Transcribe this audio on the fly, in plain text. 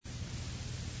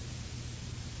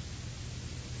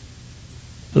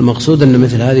المقصود أن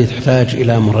مثل هذه تحتاج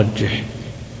إلى مرجح.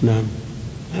 نعم،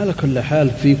 على كل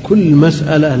حال في كل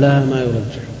مسألة لها ما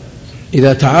يرجح.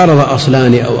 إذا تعارض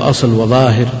أصلان أو أصل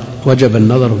وظاهر وجب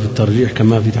النظر في الترجيح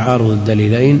كما في تعارض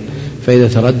الدليلين، فإذا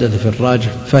تردد في الراجح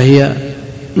فهي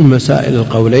مسائل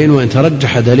القولين، وإن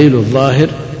ترجح دليل الظاهر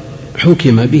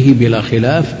حكم به بلا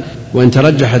خلاف، وإن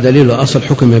ترجح دليل الأصل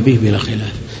حكم به بلا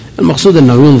خلاف. المقصود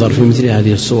أنه ينظر في مثل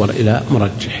هذه الصور إلى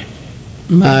مرجح،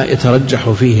 ما يترجح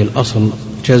فيه الأصل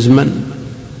جزما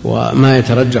وما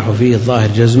يترجح فيه الظاهر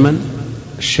جزما.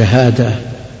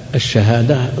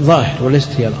 الشهادة ظاهر وليست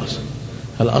هي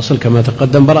الأصل كما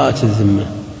تقدم براءة الذمة،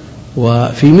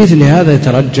 وفي مثل هذا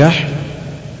يترجح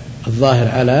الظاهر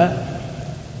على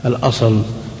الأصل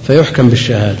فيحكم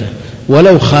بالشهادة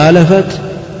ولو خالفت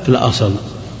الأصل.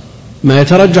 ما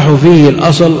يترجح فيه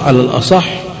الأصل على الأصح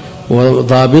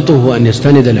وضابطه أن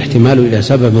يستند الاحتمال إلى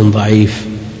سبب ضعيف،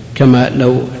 كما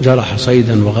لو جرح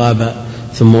صيدا وغاب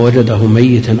ثم وجده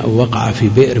ميتا أو وقع في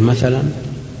بئر مثلا،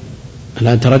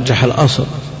 الآن ترجح الأصل،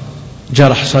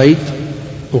 جرح صيد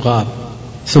وغاب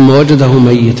ثم وجده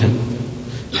ميتا،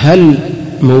 هل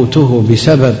موته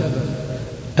بسبب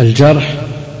الجرح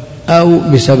أو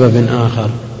بسبب آخر؟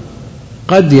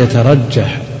 قد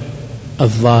يترجح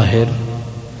الظاهر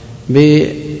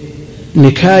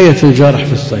بنكاية الجرح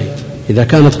في الصيد، إذا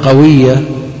كانت قوية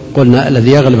قلنا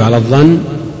الذي يغلب على الظن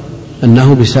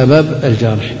أنه بسبب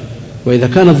الجرح، وإذا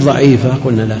كانت ضعيفة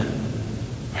قلنا لا،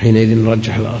 حينئذ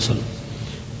نرجح الأصل.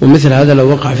 ومثل هذا لو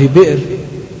وقع في بئر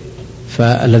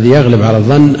فالذي يغلب على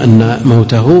الظن أن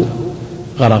موته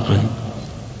غرقا.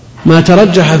 ما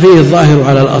ترجح فيه الظاهر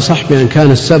على الأصح بأن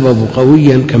كان السبب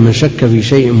قويا كمن شك في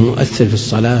شيء مؤثر في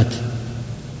الصلاة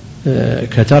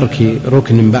كترك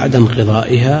ركن بعد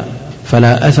انقضائها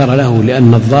فلا أثر له،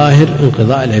 لأن الظاهر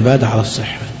انقضاء العبادة على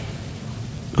الصحة.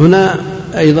 هنا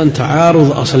أيضا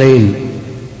تعارض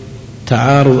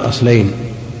أصلين،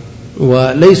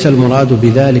 وليس المراد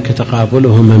بذلك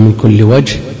تقابلهما من كل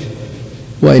وجه،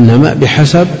 وإنما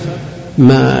بحسب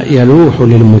ما يلوح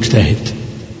للمجتهد.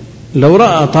 لو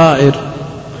رأى طائر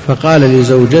فقال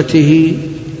لزوجته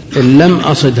إن لم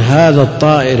أصد هذا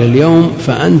الطائر اليوم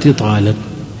فأنت طالق،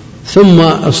 ثم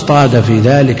اصطاد في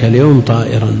ذلك اليوم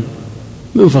طائرا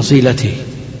من فصيلته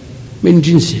من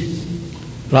جنسه،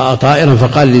 رأى طائرا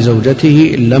فقال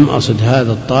لزوجته إن لم أصد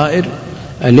هذا الطائر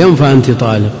اليوم فأنت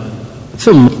طالق،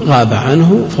 ثم غاب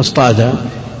عنه فاصطاد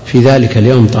في ذلك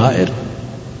اليوم طائر.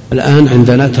 الآن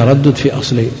عندنا تردد في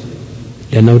أصلين،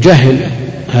 لأنه جهل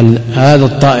هل هذا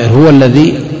الطائر هو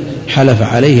الذي حلف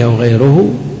عليه أو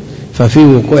غيره، ففي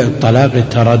وقوع الطلاق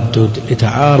التردد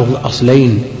لتعارض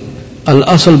أصلين،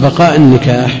 الأصل بقاء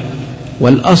النكاح،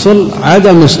 والأصل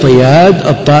عدم اصطياد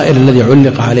الطائر الذي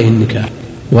علق عليه النكاح،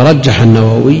 ورجح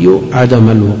النووي عدم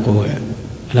الوقوع.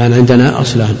 الآن عندنا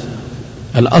أصلان،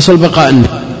 الأصل بقاء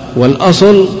النكاح،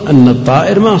 والأصل أن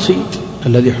الطائر ما صيد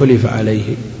الذي حلف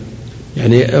عليه،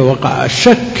 يعني وقع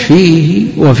الشك فيه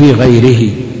وفي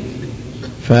غيره،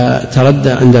 فتردد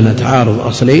عندنا تعارض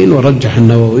أصلين، ورجح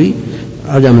النووي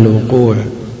عدم الوقوع.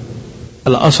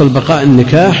 الأصل بقاء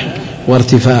النكاح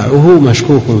وارتفاعه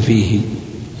مشكوك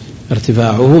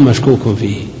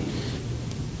فيه.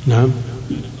 نعم،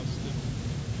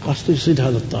 قصد يصيد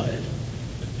هذا الطائر،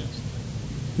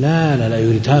 لا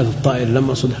يريد هذا الطائر، لم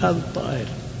أصد هذا الطائر،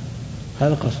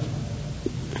 هذا قصد.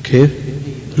 كيف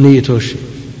نيته الشيء؟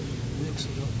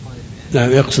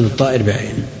 نعم، يقصد الطائر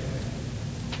بعين،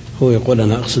 هو يقول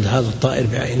أنا أقصد هذا الطائر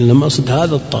بعين، لم أقصد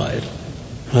هذا الطائر.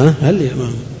 هل يا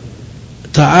إمام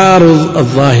تعارض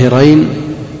الظاهرين؟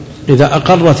 إذا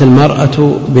أقرت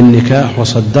المرأة بالنكاح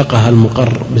وصدقها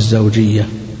المقر بالزوجية،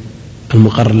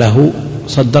 المقر له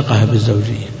صدقها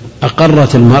بالزوجية،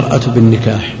 أقرت المرأة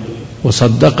بالنكاح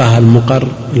وصدقها المقر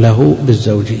له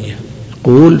بالزوجية،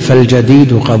 يقول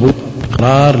فالجديد قبول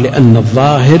الإقرار لأن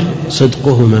الظاهر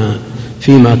صدقهما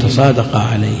فيما تصادق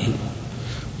عليه،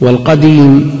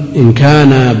 والقديم إن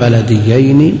كانا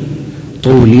بلديين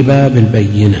طولبا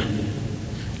بالبينة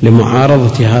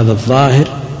لمعارضة هذا الظاهر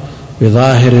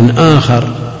بظاهر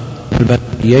آخر،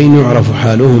 البلديين يعرف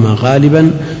حالهما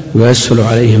غالبا ويسهل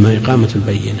عليهما إقامة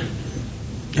البينة.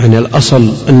 يعني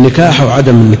الأصل النكاح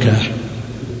وعدم النكاح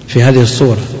في هذه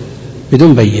الصورة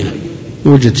بدون بينة،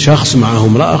 يوجد شخص معه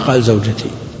امرأة قال زوجتي،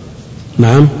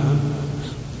 نعم،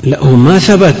 لا هو ما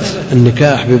ثبت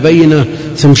النكاح ببينة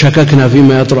ثم شككنا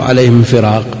فيما يطرأ عليه من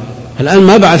فراق، الآن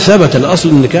ما بعد ثبت الأصل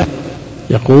النكاح.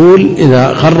 يقول إذا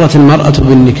قرت المرأة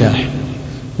بالنكاح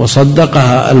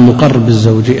وصدقها المقر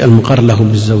له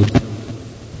بالزوج،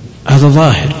 هذا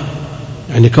ظاهر،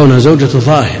 يعني كونها زوجة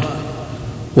ظاهر،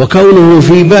 وكونه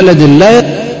في بلد لا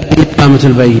إقامة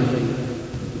البينة،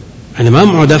 يعني ما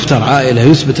معه دفتر عائلة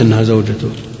يثبت أنها زوجته،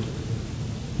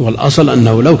 والأصل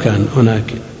أنه لو كان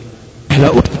هناك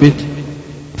لا أثبت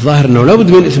ظاهر أنه لا بد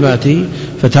من إثباته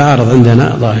فتعارض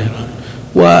عندنا ظاهرا.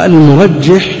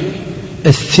 والمرجح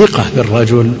الثقة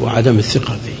بالرجل وعدم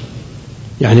الثقة به،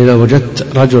 يعني لو وجدت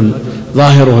رجل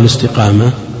ظاهره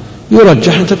الاستقامة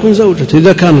يرجح أن تكون زوجته.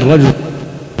 إذا كان الرجل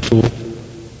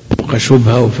في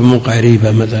شبهة وفي موقع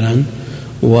ريبة مثلا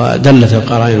ودلت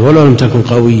القرائن ولو لم تكن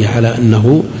قوية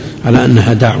على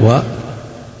أنها دعوة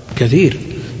كثير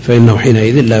فإنه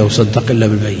حينئذ لا يصدق إلا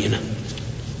بالبينة.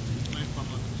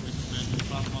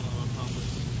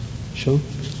 شو؟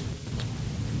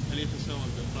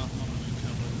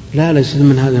 لا ليس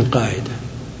من هذه القاعدة.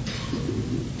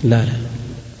 لا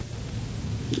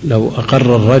لو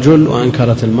أقر الرجل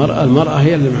وأنكرت المرأة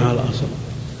هي اللي معها الأصل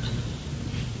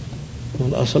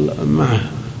والأصل معها.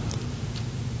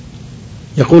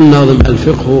 يقول الناظم: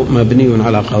 الفقه مبني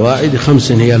على قواعد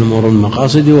 5 هي الأمور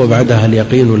المقاصد وبعدها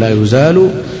اليقين لا يزال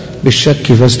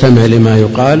بالشك فاستمع لما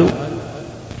يقال.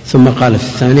 ثم قال في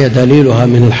الثانية: دليلها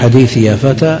من الحديث يا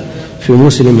فتى في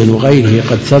مسلم وغيره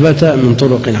قد ثبت من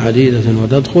طرق عديدة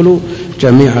وتدخل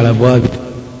جميع الأبواب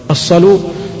أصلوا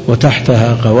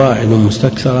وتحتها قواعد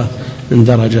مستكثرة إن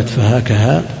درجت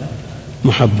فهاكها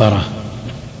محبرة.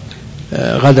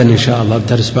 غدا إن شاء الله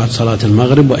الدرس بعد صلاة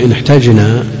المغرب، وإن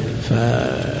احتاجنا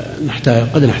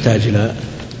قد نحتاج إلى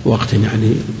وقت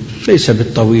يعني ليس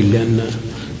بالطويل لأن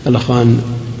الأخوان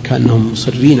كأنهم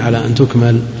مصرين على أن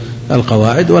تكمل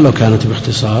القواعد ولو كانت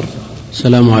باختصار.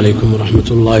 السلام عليكم ورحمة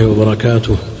الله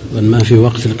وبركاته. ما في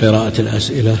وقت لقراءة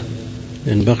الأسئلة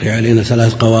لأن بقي علينا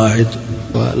 3 قواعد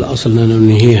والأصل أن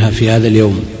ننهيها في هذا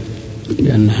اليوم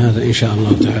لأن هذا إن شاء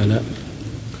الله تعالى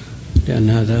لأن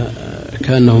هذا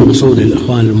كأنه مقصود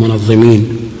الإخوان المنظمين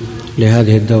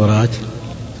لهذه الدورات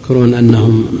يذكرون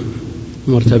أنهم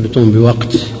مرتبطون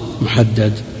بوقت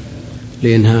محدد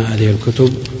لإنهاء هذه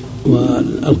الكتب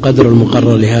والقدر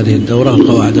المقرر لهذه الدورة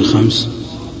القواعد 5.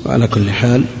 وعلى كل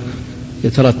حال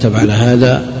يترتب على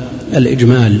هذا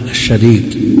الإجمال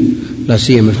الشديد لا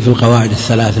سيما في القواعد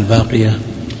 3 الباقية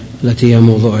التي هي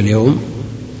موضوع اليوم.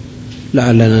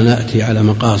 لعلنا نأتي على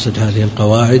مقاصد هذه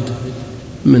القواعد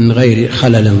من غير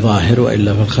خلل ظاهر،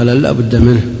 وإلا فالخلل لا بد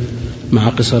منه مع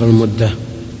قصر المدة.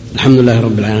 الحمد لله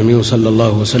رب العالمين، وصلى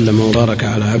الله وسلم وبارك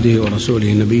على عبده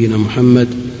ورسوله نبينا محمد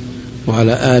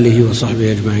وعلى آله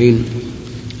وصحبه أجمعين.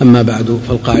 أما بعد،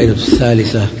 فالقاعدة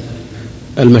 3: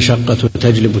 المشقة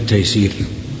تجلب التيسير.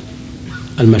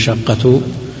 المشقة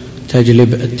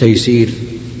تجلب التيسير،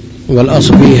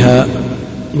 والأصل فيها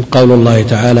قول الله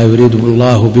تعالى: يريد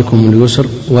الله بكم اليسر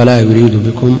ولا يريد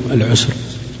بكم العسر.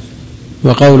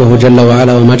 وقوله جل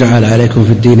وعلا: وما جعل عليكم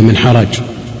في الدين من حرج.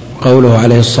 قوله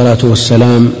عليه الصلاة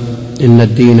والسلام: إن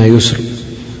الدين يسر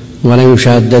ولن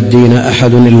يشاد الدين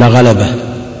أحد إلا غلبه.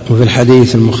 وفي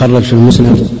الحديث المخرج في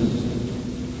المسند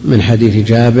من حديث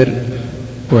جابر: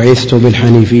 بعثت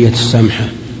بالحنيفية السمحة.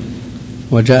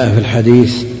 وجاء في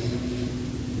الحديث: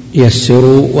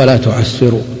 يسروا ولا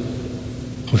تعسروا.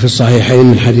 وفي الصحيحين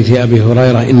من حديث أبي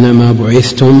هريرة: إنما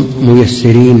بعثتم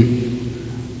ميسرين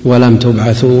ولم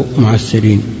تبعثوا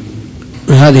معسرين.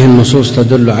 هذه النصوص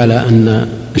تدل على أن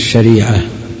الشريعة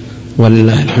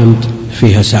ولله الحمد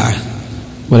فيها سعة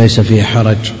وليس فيها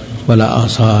حرج ولا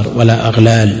آثار ولا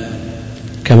أغلال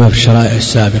كما في الشرائع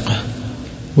السابقة.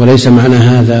 وليس معنى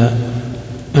هذا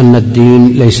أن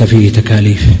الدين ليس فيه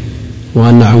تكاليف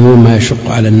وأن عموم ما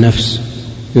يشق على النفس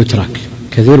يترك.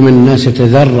 كثير من الناس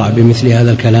يتذرع بمثل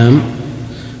هذا الكلام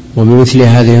وبمثل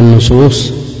هذه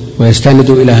النصوص ويستند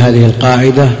إلى هذه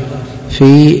القاعدة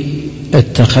في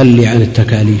التخلي عن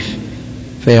التكاليف،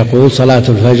 فيقول: صلاة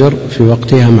الفجر في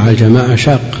وقتها مع الجماعة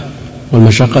شاقة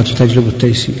والمشقة تجلب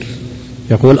التيسير.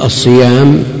 يقول: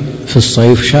 الصيام في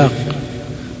الصيف شاق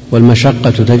والمشقة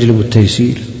تجلب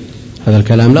التيسير. هذا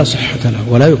الكلام لا صحة له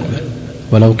ولا يقبل.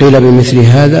 ولو قيل بمثل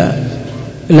هذا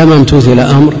لما امتثل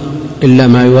أمر إلا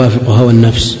ما يوافق هوى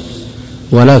النفس،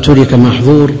 ولا ترك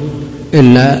محظور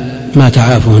إلا ما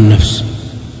تعافه النفس.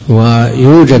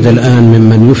 ويوجد الآن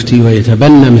ممن يفتي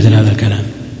ويتبنى مثل هذا الكلام.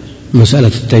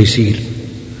 مسألة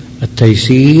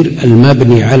التيسير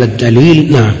المبني على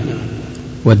الدليل، نعم،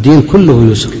 والدين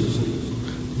كله يسر،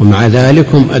 ومع ذلك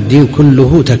الدين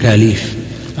كله تكاليف،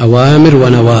 أوامر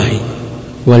ونواهي.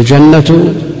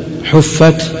 والجنة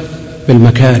حفت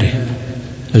بالمكاره،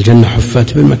 الجنة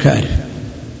حفت بالمكاره،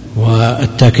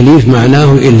 والتكليف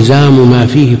معناه إلزام ما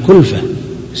فيه كلفة.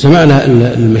 سمعنا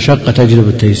المشقة تجلب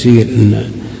التيسير، إن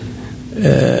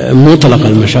مطلق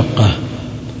المشقة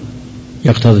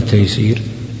يقتضي التيسير،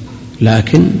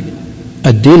 لكن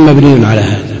الدين مبني على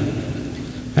هذا.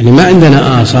 يعني ما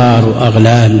عندنا آثار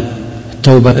وأغلال،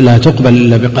 التوبة لا تقبل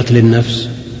إلا بقتل النفس،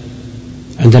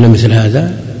 عندنا مثل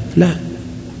هذا؟ لا.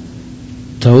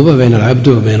 التوبة بين العبد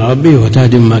وبين ربه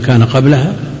وتهدم ما كان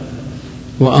قبلها،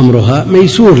 وأمرها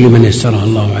ميسور لمن يسرها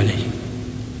الله عليه،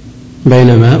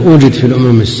 بينما وجد في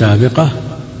الأمم السابقة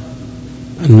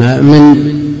أن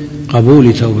من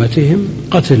قبول توبتهم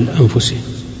قتل أنفسهم،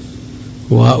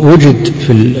 ووجد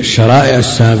في الشرائع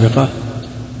السابقة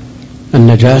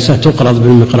النجاسة تقرض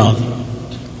بالمقراض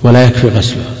ولا يكفي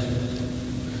غسلها،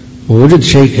 ووجد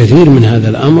شيء كثير من هذا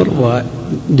الأمر،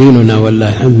 وديننا والله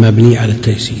الحمد مبني على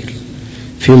التيسير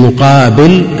في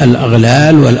مقابل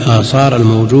الأغلال والآثار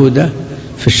الموجودة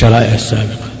في الشرائع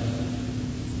السابقة.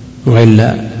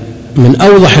 وإلا من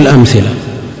أوضح الأمثلة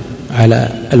على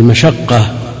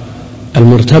المشقة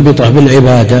المرتبطة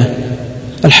بالعبادة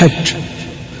الحج.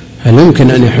 هل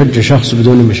يمكن أن يحج شخص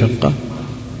بدون مشقة؟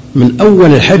 من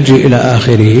أول الحج إلى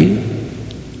آخره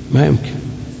ما يمكن،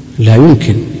 لا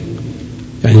يمكن.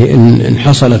 يعني إن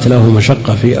حصلت له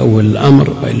مشقة في أول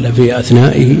الأمر وإلا في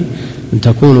أثنائه أن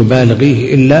تكون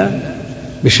بالغيه إلا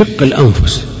بشق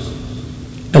الأنفس.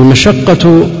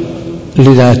 المشقة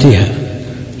لذاتها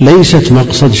ليست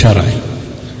مقصد شرعي،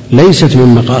 ليست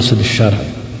من مقاصد الشرع،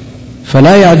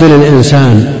 فلا يعدل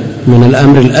الإنسان من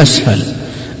الأمر الأسهل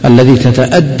الذي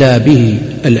تتأدى به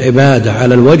العبادة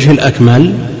على الوجه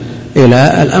الأكمل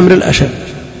إلى الأمر الأشد.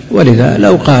 ولذا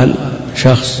لو قال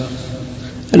شخص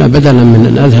أنا بدلا من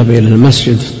أن أذهب إلى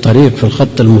المسجد في الطريق في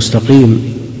الخط المستقيم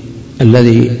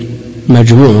الذي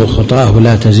مجموع خطاه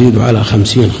لا تزيد على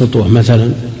 50 خطوة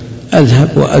مثلا، أذهب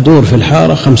وأدور في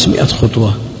الحارة 500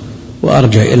 خطوة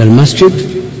وأرجع إلى المسجد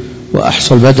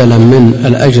وأحصل بدلا من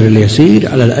الأجر اليسير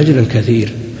على الأجر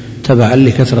الكثير تبعا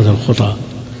لكثرة الخطى،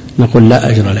 نقول لا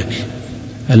أجر لك.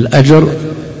 الأجر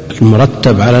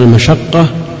المرتب على المشقة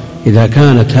إذا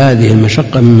كانت هذه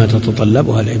المشقة مما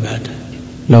تتطلبها العبادة.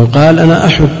 لو قال أنا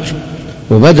أحج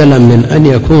وبدلا من أن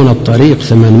يكون الطريق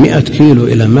 800 كيلو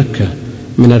إلى مكة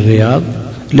من الرياض،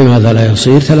 لماذا لا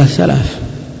يصير 3000؟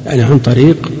 يعني عن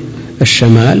طريق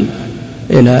الشمال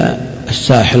إلى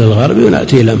الساحل الغربي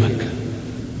ونأتي إلى مكة،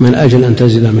 من أجل أن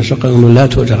تزيد المشقة أنه لا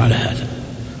تؤجر على هذا.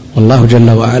 والله جل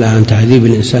وعلا عن تعذيب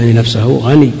الإنسان نفسه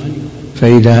غني،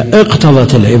 فإذا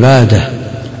اقتضت العبادة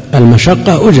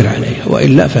المشقة أجر عليها،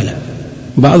 وإلا فلا.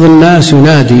 بعض الناس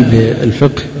ينادي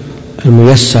بالفقه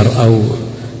الميسر أو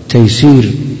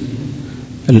تيسير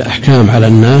الأحكام على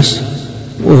الناس،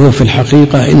 وهو في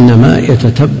الحقيقة إنما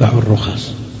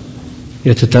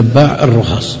يتتبع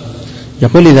الرخص.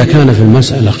 يقول إذا كان في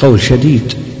المسألة قول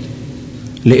شديد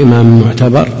لإمام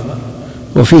معتبر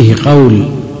وفيه قول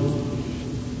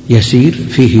يسير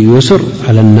فيه يسر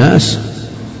على الناس،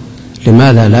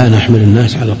 لماذا لا نحمل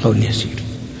الناس على القول اليسير؟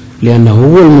 لأنه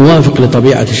هو الموافق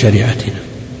لطبيعة شريعتنا.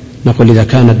 نقول إذا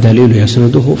كان الدليل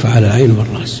يسنده فعلى العين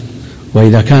والرأس،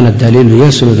 وإذا كان الدليل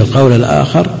يسند القول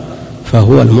الآخر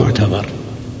فهو المعتبر.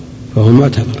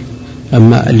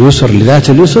 أما اليسر لذات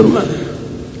اليسر،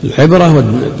 العبرة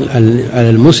على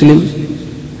المسلم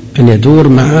أن يدور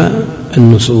مع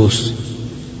النصوص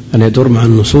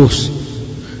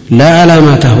لا على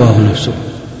ما تهواه نفسه.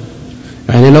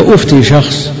 يعني لو أفتي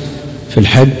شخص في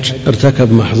الحج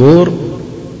ارتكب محظور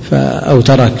أو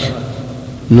ترك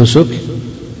نسك،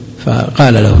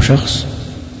 فقال له شخص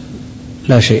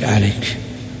لا شيء عليك،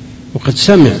 وقد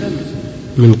سمع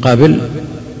من قبل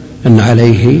أن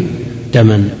عليه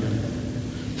دما،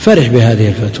 فرح بهذه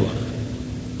الفتوى.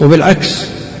 وبالعكس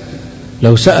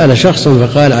لو سأل شخصا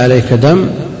فقال عليك دم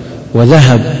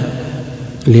وذهب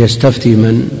ليستفتي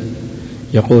من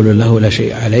يقول له لا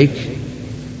شيء عليك،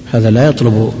 هذا لا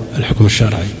يطلب الحكم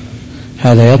الشرعي،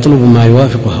 هذا يطلب ما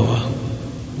يوافق هواه،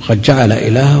 وقد جعل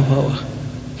إلهه هواه.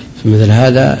 فمثل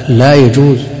هذا لا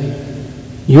يجوز.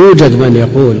 يوجد من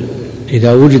يقول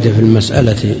إذا وجد في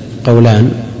المسألة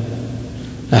قولان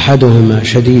أحدهما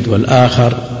شديد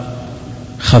والآخر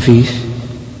خفيف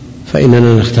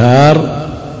فإننا نختار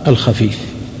الخفيف،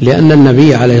 لأن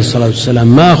النبي عليه الصلاة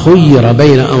والسلام ما خير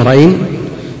بين أمرين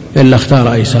إلا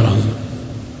اختار أيسرهما.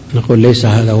 نقول ليس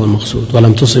هذا هو المقصود،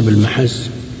 ولم تصب المحز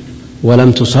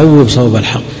ولم تصوب صوب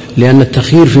الحق، لأن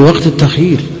التخيير في وقت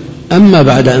التخيير. أما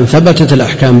بعد أن ثبتت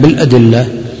الأحكام بالأدلة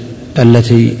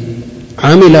التي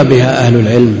عمل بها أهل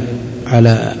العلم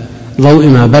على ضوء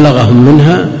ما بلغهم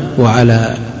منها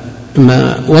وعلى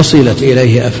ما وصلت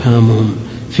إليه أفهامهم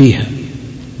فيها،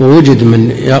 ووجد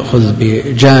من يأخذ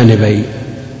بجانبي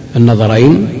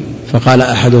النظرين فقال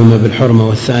أحدهما بالحرمة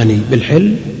والثاني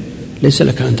بالحل، ليس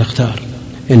لك أن تختار،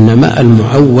 إنما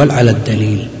المعول على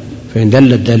الدليل، فإن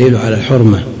دل الدليل على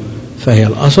الحرمة فهي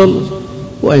الأصل،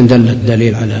 وإن دل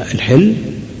الدليل على الحل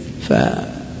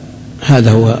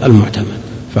فهذا هو المعتمد.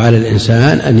 فعلى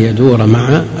الإنسان أن يدور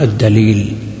مع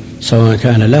الدليل سواء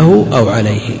كان له أو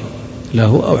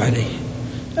عليه.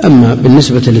 أما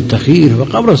بالنسبة للتخيير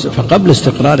فقبل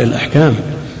استقرار الأحكام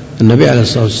النبي عليه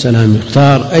الصلاة والسلام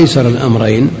يختار أيسر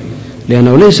الأمرين،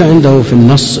 لأنه ليس عنده في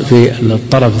النص في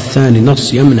الطرف الثاني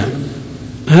نص يمنع.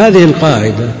 هذه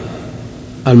القاعدة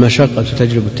المشقة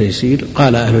تجلب التيسير،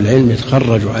 قال أهل العلم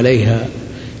يتخرج عليها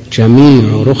جميع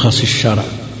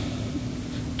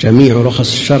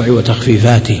رخص الشرع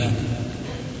وتخفيفاته.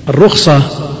 الرخصة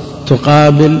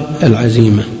تقابل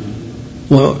العزيمة،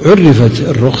 وعرفت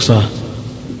الرخصة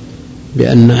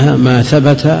بأنها ما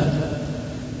ثبت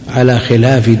على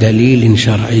خلاف دليل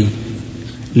شرعي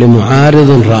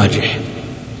لمعارض راجح،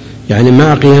 يعني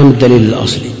مع قيام الدليل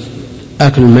الأصلي.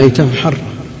 أكل الميتة محرم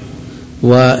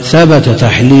وثبت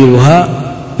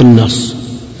تحليلها بالنص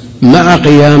مع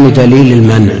قيام دليل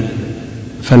المنع،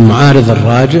 فالمعارض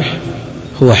الراجح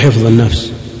هو حفظ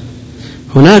النفس.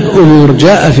 هناك أمور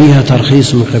جاء فيها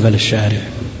ترخيص من قبل الشارع،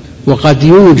 وقد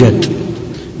يوجد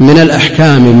من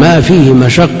الأحكام ما فيه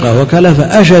مشقة وكلفة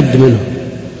أشد منه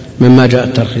مما جاء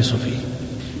الترخيص فيه.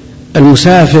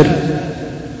 المسافر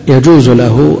يجوز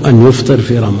له أن يفطر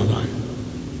في رمضان،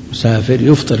 مسافر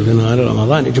يفطر في نهار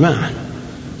رمضان إجماعا،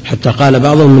 حتى قال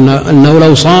بعضهم أنه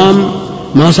لو صام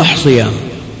ما صح صيام،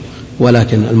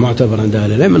 ولكن المعتبر عند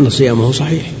أهل العلم أن صيامه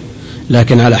صحيح،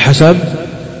 لكن على حسب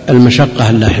المشقة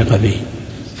اللاحقة به.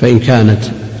 فإن كانت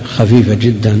خفيفة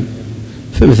جدا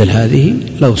فمثل هذه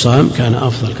لو صام كان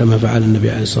أفضل، كما فعل النبي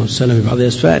عليه الصلاة والسلام في بعض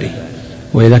أسفاره.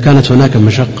 وإذا كانت هناك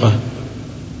مشقة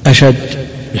أشد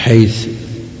بحيث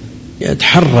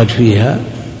يتحرج فيها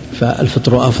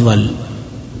فالفطر أفضل،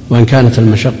 وإن كانت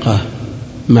المشقة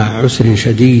مع عسر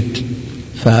شديد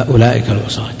فأولئك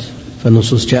العصاة.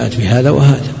 فالنصوص جاءت بهذا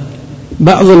وهذا.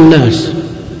 بعض الناس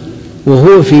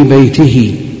وهو في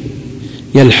بيته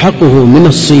يلحقه من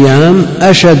الصيام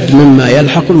أشد مما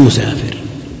يلحق المسافر.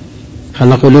 هل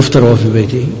نقول يفطر وهو في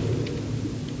بيته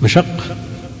مشقة؟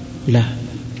 لا،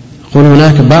 قل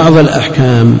هناك بعض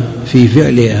الأحكام في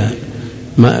فعلها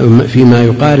فيما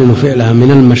يقارن فعلها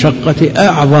من المشقة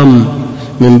أعظم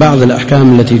من بعض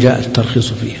الأحكام التي جاء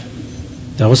الترخيص فيها.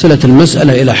 إذا وصلت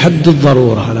المسألة إلى حد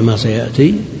الضرورة على ما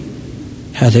سيأتي،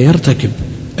 هذا يرتكب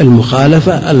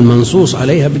المخالفة المنصوص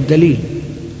عليها بالدليل.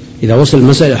 إذا وصل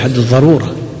المسألة إلى حد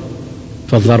الضرورة،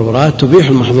 فالضرورات تبيح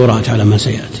المحظورات على ما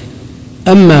سيأتي.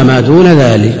 أما ما دون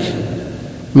ذلك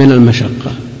من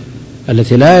المشقة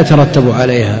التي لا يترتب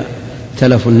عليها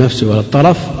تلف النفس ولا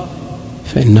الطرف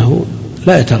فإنه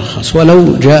لا يترخص،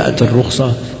 ولو جاءت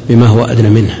الرخصة بما هو أدنى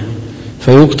منها،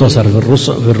 فيقتصر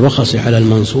في الرخص على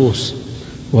المنصوص.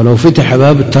 ولو فتح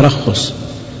باب الترخص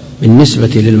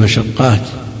بالنسبة للمشقات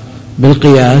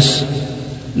بالقياس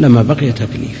لما بقي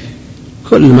تكليف.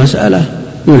 كل مسألة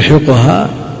يلحقها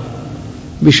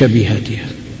بشبيهتها.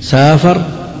 سافر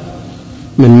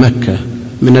من مكة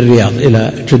من الرياض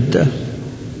إلى جدة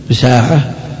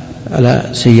بساعة على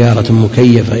سيارة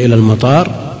مكيفة إلى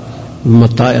المطار، ثم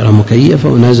الطائرة مكيفة،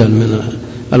 ونزل من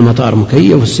المطار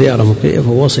مكيف والسيارة مكيفة،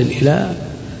 ووصل إلى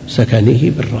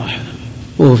سكنه بالراحة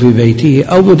وهو في بيته.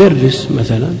 أو مدرس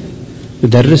مثلا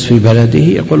يدرس في بلده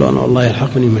يقول أنا والله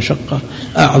يلحقني مشقة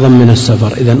أعظم من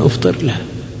السفر، إذن أفطر له.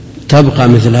 تبقى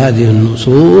مثل هذه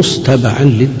النصوص تبعا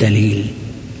للدليل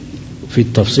في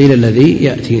التفصيل الذي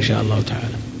يأتي إن شاء الله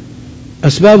تعالى.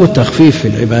 أسباب التخفيف في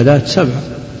العبادات 7،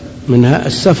 منها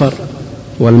السفر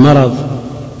والمرض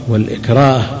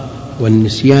والإكراه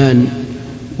والنسيان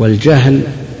والجهل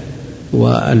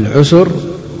والعسر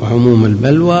وعموم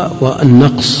البلوى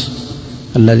والنقص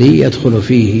الذي يدخل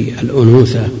فيه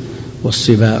الأنوثة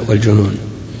والصبا والجنون.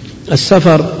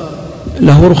 السفر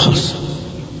له رخص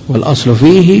والأصل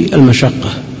فيه المشقة،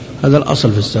 هذا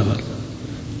الأصل في السفر،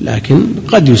 لكن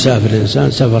قد يسافر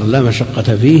الإنسان سفر لا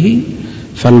مشقة فيه،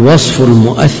 فالوصف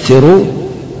المؤثر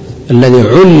الذي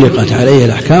علقت عليه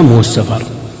الأحكام هو السفر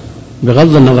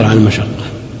بغض النظر عن المشقة.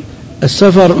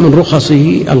 السفر من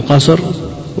رخصه القصر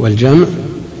والجمع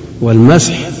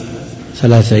والمسح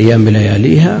 3 أيام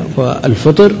بلياليها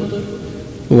والفطر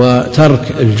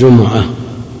وترك الجمعة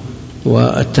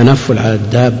والتنفل على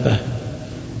الدابة.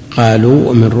 قالوا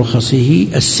ومن رخصه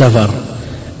السفر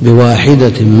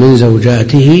بواحدة من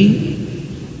زوجاته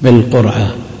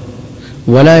بالقرعة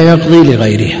ولا يقضي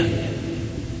لغيرها.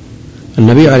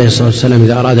 النبي عليه الصلاة والسلام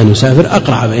إذا أراد أن يسافر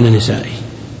أقرع بين نسائه،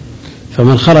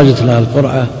 فمن خرجت لها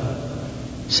القرعة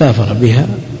سافر بها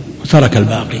وترك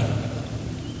الباقي،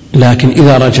 لكن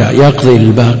إذا رجع يقضي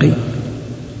للباقي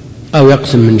أو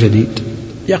يقسم من جديد،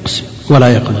 يقسم ولا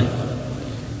يقضي.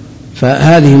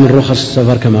 فهذه من رخص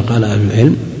السفر كما قال أهل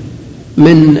العلم.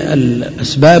 من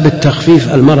الأسباب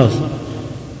التخفيف المرض،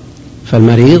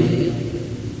 فالمريض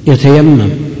يتيمم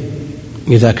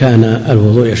إذا كان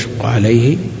الوضوء يشق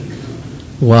عليه،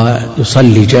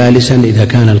 ويصلي جالسا إذا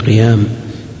كان القيام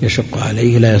يشق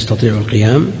عليه لا يستطيع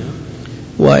القيام،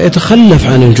 ويتخلف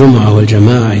عن الجمعة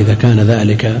والجماعة إذا كان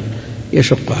ذلك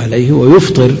يشق عليه،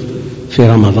 ويفطر في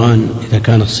رمضان إذا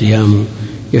كان الصيام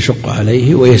يشق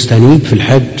عليه، ويستنيب في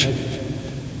الحج،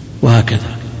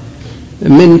 وهكذا.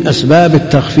 من أسباب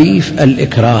التخفيف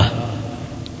الإكراه،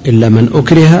 إلا من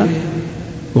أكره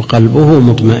وقلبه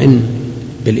مطمئن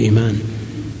بالإيمان،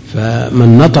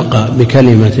 فمن نطق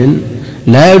بكلمة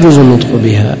لا يجوز النطق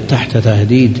بها تحت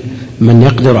تهديد من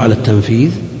يقدر على التنفيذ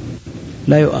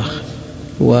لا يؤاخذ.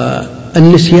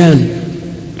 والنسيان،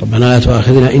 ربنا لا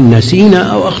تؤاخذنا إن نسينا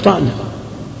أو أخطأنا.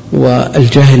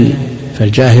 والجهل،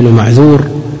 فالجاهل معذور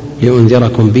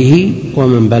لأنذركم به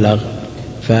ومن بلغ،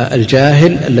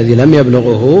 فالجاهل الذي لم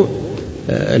يبلغه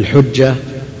الحجة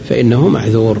فإنه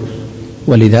معذور.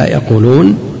 ولذا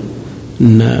يقولون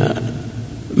إن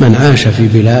من عاش في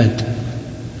بلاد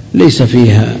ليس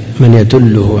فيها من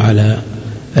يدله على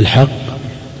الحق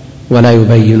ولا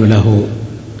يبين له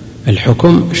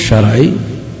الحكم الشرعي،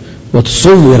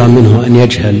 وتصور منه أن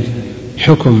يجهل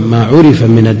حكم ما عرف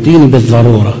من الدين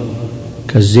بالضرورة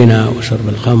كالزنا وشرب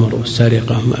الخمر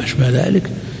والسرقة وما أشبه ذلك،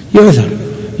 يعذر.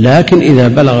 لكن إذا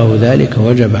بلغه ذلك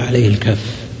وجب عليه الكف.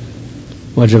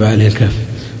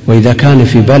 وإذا كان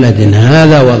في بلد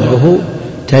هذا وضعه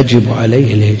تجب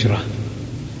عليه الهجرة،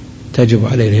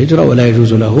 ولا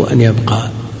يجوز له أن يبقى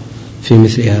في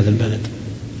مثل هذا البلد.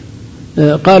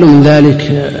 قالوا من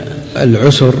ذلك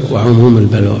العسر وعموم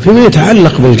البلوى. فيما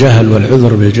يتعلق بالجهل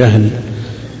والعذر بالجهل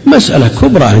مسألة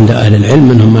كبرى عند أهل العلم،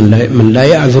 منهم من لا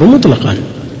يعذر مطلقا،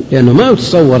 لأنه ما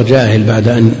يتصور جاهل بعد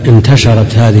أن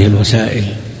انتشرت هذه الوسائل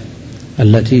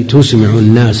التي تسمع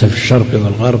الناس في الشرق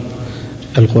والغرب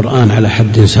القرآن على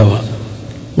حد سواء،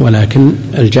 ولكن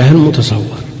الجهل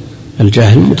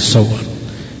متصور.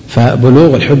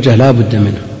 فبلوغ الحجة لا بد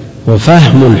منه،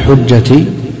 وفهم الحجة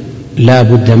لا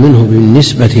بد منه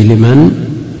بالنسبة لمن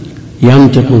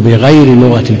ينطق بغير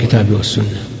لغة الكتاب والسنة.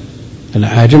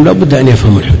 العاجم لا بد أن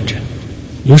يفهم الحجة،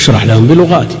 يشرح لهم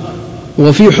بلغاته.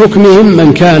 وفي حكمهم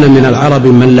من كان من العرب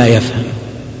من لا يفهم،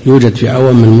 يوجد في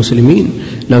عوام المسلمين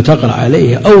لو تقرأ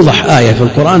عليه أوضح آية في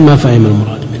القرآن ما فهم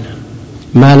المراد منها،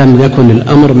 ما لم يكن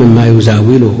الأمر مما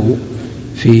يزاوله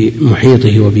في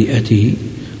محيطه وبيئته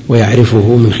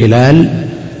ويعرفه من خلال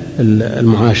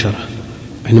المعاشرة.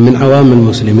 يعني من عوام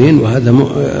المسلمين، وهذا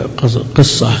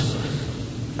قصة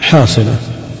حاصلة،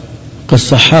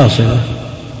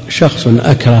 شخص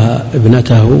أكره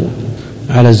ابنته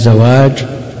على الزواج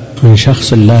من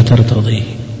شخص لا ترتضيه،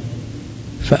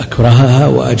 فأكرهها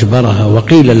وأجبرها،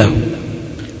 وقيل له،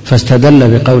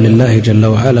 فاستدل بقول الله جل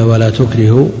وعلا ولا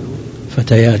تكرهوا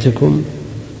فتياتكم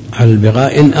على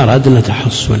البغاء إن أردنا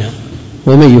تحصنا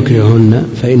ومن يكرهن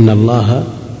فإن الله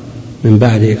من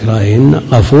بعد إكراههن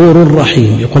غفور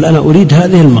رحيم. يقول أنا أريد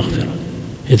هذه المغفرة،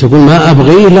 تقول ما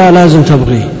أبغيه، لا لازم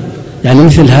تبغيه. يعني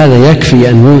مثل هذا يكفي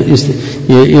أن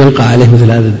يلقى عليه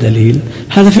مثل هذا الدليل.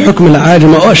 هذا في حكم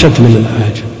العاجم وأشد من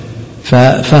العاجم.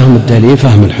 ففهم الدليل،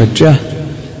 فهم الحجة،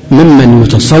 ممن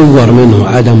يتصور منه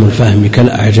عدم الفهم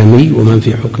كالأعجمي ومن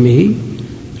في حكمه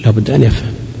لابد أن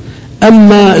يفهم.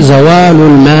 أما زوال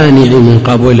المانع من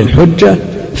قبول الحجة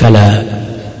فلا،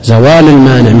 زوال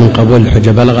المانع من قبول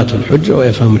الحجة بلغته الحجة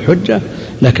ويفهم الحجة،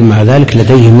 لكن مع ذلك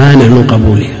لديه مانع من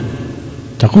قبولها.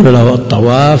 تقول له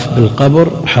الطواف بالقبر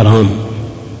حرام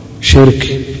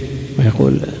شرك،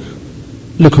 ويقول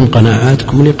لكم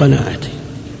قناعاتكم لي قناعاتي،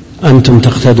 أنتم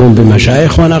تقتدون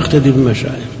بمشايخ وأنا أقتدي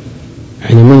بمشايخ.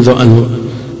 يعني منذ أن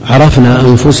عرفنا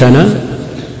أنفسنا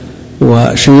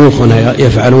وشيوخنا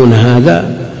يفعلون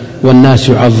هذا والناس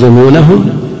يعظمونهم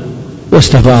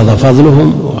واستفاض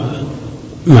فضلهم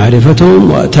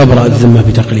ومعرفتهم وتبرأ الذمة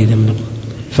بتقليد منهم،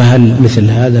 فهل مثل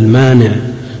هذا المانع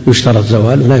يشترط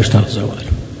زواله؟ لا يشترط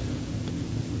زواله،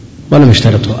 ولم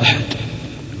يشترطه أحد،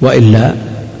 وإلا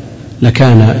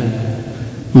لكان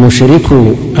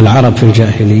مشركو العرب في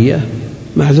الجاهلية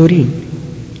معذورين،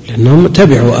 لأنهم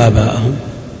تبعوا آباءهم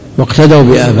واقتدوا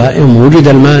بآبائهم، ووجد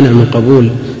المانع من قبول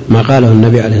ما قاله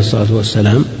النبي عليه الصلاة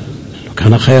والسلام، لو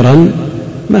كان خيرا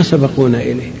ما سبقونا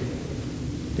إليه،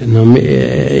 لأنهم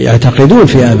يعتقدون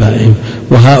في آبائهم،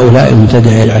 وهؤلاء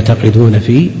المبتدعين يعتقدون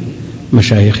في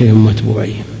مشايخهم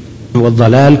ومتبوعيهم.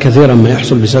 والضلال كثيرا ما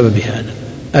يحصل بسبب هذا.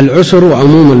 العسر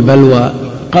وعموم البلوى،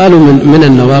 قالوا من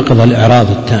النواقض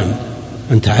الإعراض التام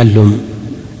عن تعلم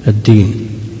الدين،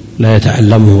 لا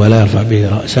يتعلمه ولا يرفع به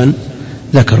رأسا،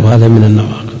 ذكروا هذا من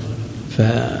النواقض.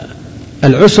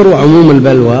 فالعسر وعموم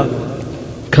البلوى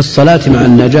كالصلاة مع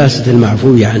النجاسة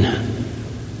المعفو عنها،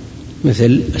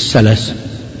 مثل السلس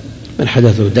من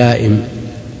حدثه دائم،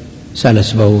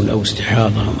 سلس بول أو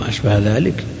استحاضة وما أشبه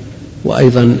ذلك،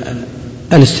 وأيضا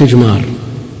الاستجمار،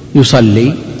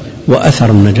 يصلي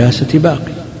وأثر النجاسة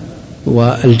باقي،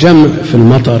 والجمع في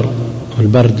المطر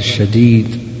والبرد الشديد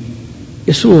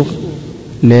يسوغ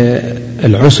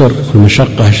للعسر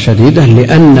والمشقة الشديدة،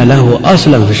 لأن له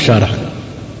أصلا في الشرع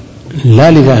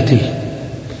لا لذاته.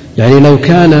 يعني لو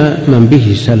كان من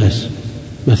به سلس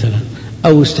مثلا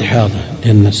أو استحاضة،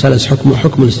 لأن السلس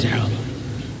حكم الاستحاضة،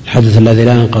 الحدث الذي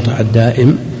لا ينقطع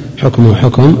الدائم حكمه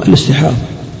حكم الاستحاضة.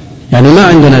 يعني ما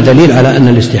عندنا دليل على أن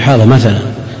الاستحاضة مثلا،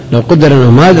 لو قدر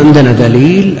أنه ما عندنا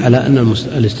دليل على أن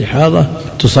الاستحاضة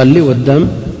تصلي والدم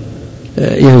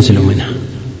ينزل منها،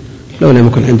 لو لم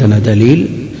يكن عندنا دليل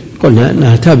قلنا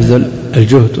أنها تبذل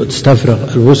الجهد وتستفرغ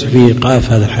الوسع في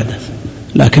إيقاف هذا الحدث،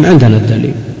 لكن عندنا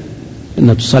الدليل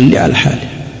أنها تصلي على حاله.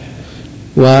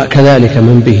 وكذلك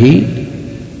من به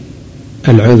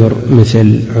العذر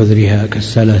مثل عذرها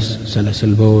كالسلس، سلس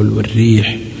البول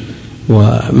والريح،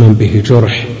 ومن به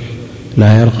جرح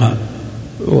لا يرقى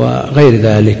وغير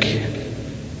ذلك.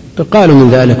 قالوا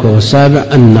من ذلك وهو السابع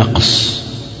النقص،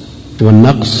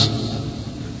 والنقص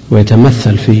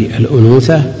ويتمثل في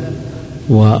الأنوثة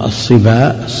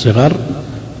والصبا الصغر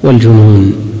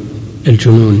والجنون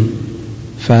الجنون.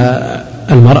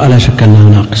 فالمرأة لا شك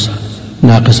أنها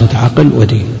ناقصة عقل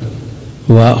ودين،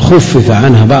 وخفف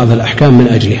عنها بعض الأحكام من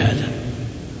أجل هذا،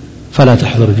 فلا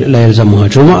تحضر، لا يلزمها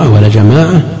جمعة ولا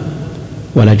جماعة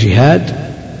ولا جهاد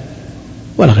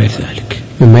ولا غير ذلك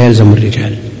مما يلزم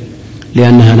الرجال،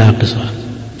 لأنها ناقصة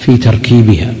في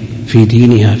تركيبها في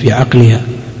دينها في عقلها.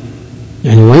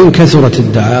 يعني وإن كثرت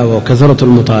الدعاوى وكثرت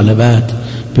المطالبات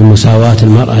بمساواة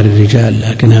المرأة للرجال،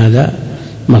 لكن هذا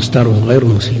مصدره غير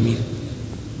المسلمين.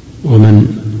 ومن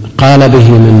قال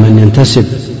به من ينتسب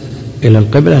إلى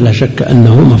القبلة لا شك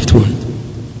أنه مفتون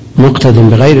مقتد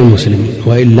بغير المسلمين،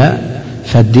 وإلا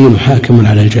فالدين حاكم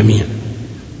على الجميع،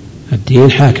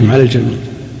 الدين حاكم على الجميع.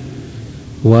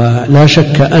 ولا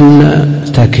شك أن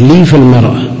تكليف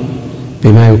المرأة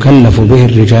بما يكلف به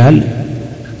الرجال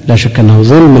لا شك أنه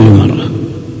ظلم للمرأة،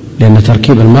 لأن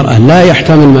تركيب المرأة لا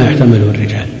يحتمل ما يحتمله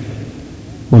الرجال،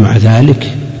 ومع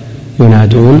ذلك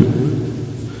ينادون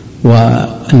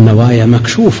والنوايا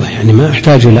مكشوفة، يعني ما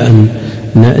أحتاج إلى أن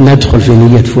ندخل في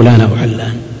نية فلان أو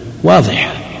علان،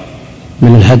 واضحة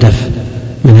من الهدف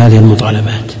من هذه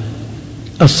المطالبات.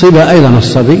 الصبا أيضا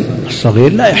الصبي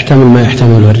الصغير لا يحتمل ما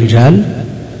يحتمله الرجال،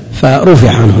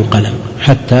 فرفع عنه القلم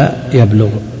حتى يبلغ،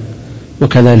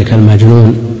 وكذلك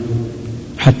المجنون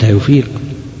حتى يفيق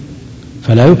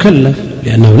فلا يكلف،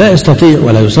 لأنه لا يستطيع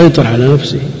ولا يسيطر على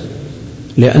نفسه،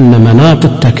 لأن مناط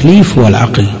التكليف هو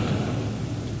العقل،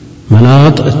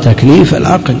 مناط التكليف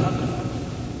العقل،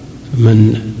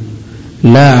 من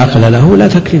لا عقل له لا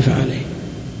تكليف عليه.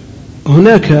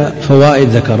 هناك فوائد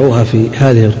ذكروها في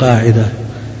هذه القاعدة.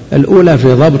 الأولى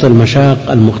في ضبط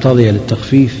المشاق المقتضية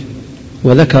للتخفيف،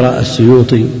 وذكر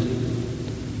السيوطي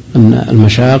أن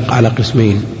المشاق على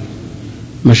قسمين: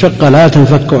 مشقة لا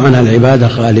تنفك عنها العبادة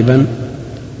غالبا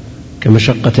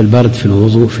كمشقة البرد في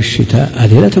الوضوء في الشتاء،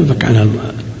 هذه لا تنفك عنها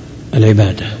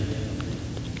العبادة،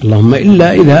 اللهم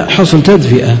إلا إذا حصل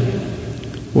تدفئة،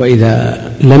 وإذا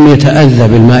لم يتأذى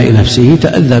بالماء نفسه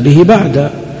تأذى به بعد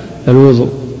الوضوء.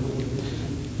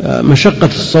 مشقة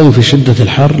الصوم في شدة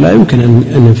الحر لا يمكن أن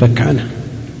ينفك عنها،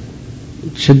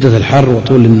 شدة الحر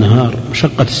وطول النهار.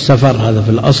 مشقة السفر، هذا في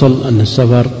الأصل أن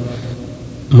السفر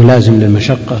ملازم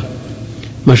للمشقة.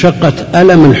 مشقة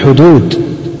ألم الحدود،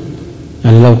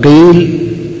 يعني لو قيل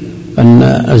أن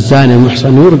الزاني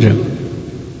المحصن يرجم،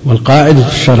 والقاعدة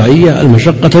الشرعية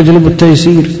المشقة تجلب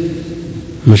التيسير،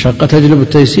 المشقة تجلب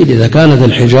التيسير. إذا كانت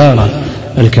الحجارة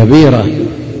الكبيرة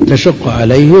تشق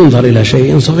عليه ينظر إلى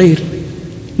شيء صغير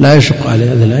لا يشق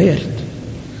عليه، هذا لا يرد.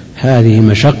 هذه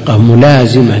مشقة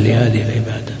ملازمة لهذه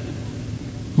العبادة،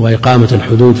 وإقامة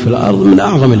الحدود في الأرض من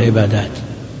أعظم العبادات.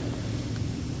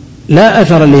 لا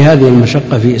أثر لهذه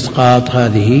المشقة في إسقاط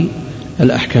هذه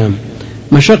الأحكام.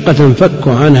 مشقة تنفك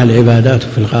عنها العبادات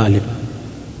في الغالب،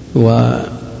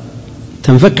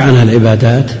 وتنفك عنها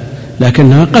العبادات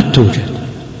لكنها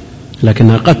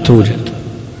قد توجد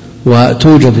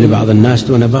وتوجد لبعض الناس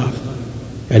دون بعض،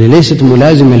 يعني ليست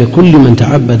ملازمة لكل من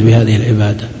تعبد بهذه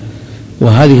العبادة.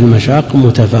 وهذه المشاق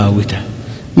متفاوتة،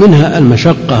 منها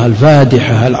المشقة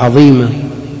الفادحة العظيمة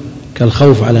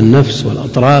كالخوف على النفس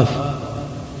والأطراف،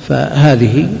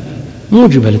 فهذه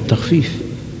موجبة للتخفيف.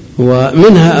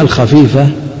 ومنها الخفيفة،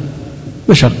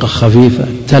 مشقة خفيفة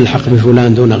تلحق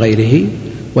بفلان دون غيره،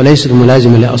 وليست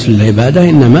ملازمة لأصل العبادة،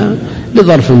 إنما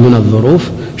لظرف من الظروف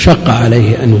شق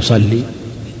عليه أن يصلي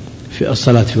في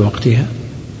الصلاة في وقتها.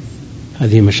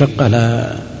 هذه مشقة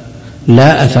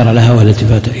لا أثر لها ولا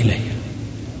التفات إليها،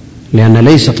 لأن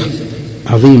ليست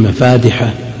عظيمة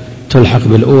فادحة تلحق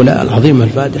بالأولى. العظيمة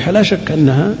الفادحة لا شك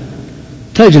أنها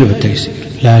تجلب التيسير،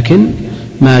 لكن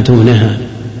ما دونها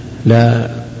لا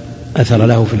أثر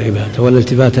له في العبادة ولا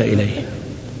التفات إليه.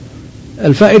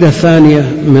 الفائدة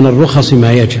الثانية من الرخص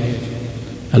ما يجب.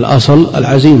 الأصل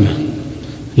العزيمة،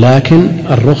 لكن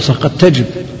الرخصة قد تجب،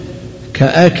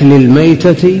 كأكل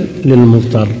الميتة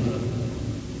للمضطر،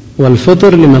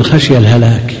 والفطر لمن خشي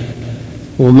الهلاك،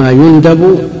 وما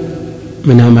يندب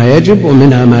منها ما يجب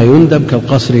ومنها ما يندب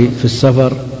كالقصر في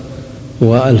السفر،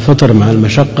 والفطر مع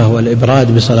المشقة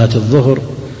والإبراد بصلاة الظهر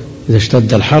إذا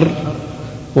اشتد الحر،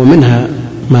 ومنها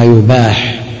ما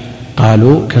يباح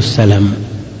قالوا كالسلم.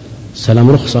 السلم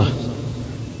رخصة،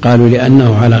 قالوا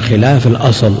لأنه على خلاف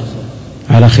الأصل،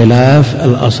 على خلاف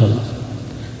الأصل.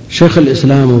 شيخ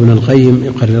الإسلام ابن القيم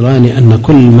يقرران أن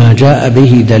كل ما جاء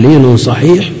به دليل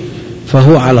صحيح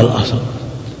فهو على الأصل،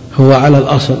 هو على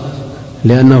الأصل،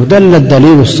 لأنه دل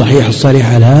الدليل الصحيح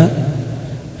الصريح على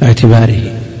اعتباره،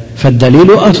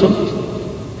 فالدليل أصل.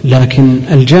 لكن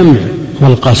الجمع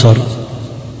والقصر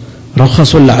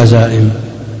رخص لعزائم.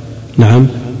 نعم،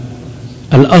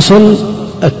 الأصل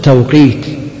التوقيت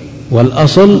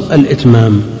والأصل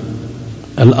الإتمام.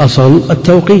 الأصل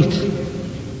التوقيت،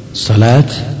 الصلاة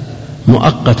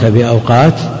مؤقتة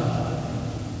بأوقات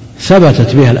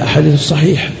ثبتت بها الأحاديث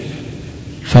الصحيحة،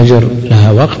 فجر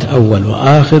لها وقت أول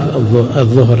وآخر،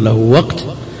 الظهر له وقت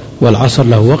والعصر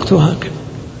له وقت، وهكذا.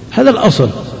 هذا الأصل.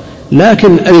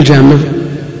 لكن الجمع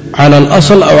على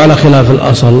الأصل أو على خلاف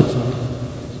الأصل؟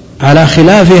 على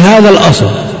خلاف هذا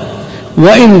الأصل،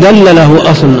 وإن دل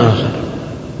له أصل آخر.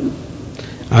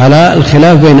 على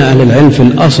الخلاف بين أهل العلم في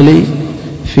الأصل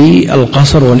في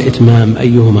القصر والإتمام،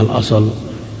 أيهما الأصل؟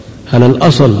 هل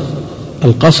الأصل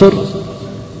القصر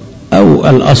أو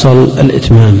الأصل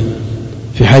الإتمام؟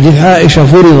 في حديث عائشة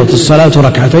فرضت الصلاة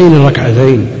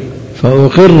ركعتين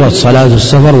فأقرت صلاة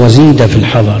السفر وزيد في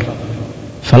الحضر،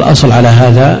 فالأصل على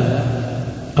هذا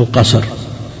القصر،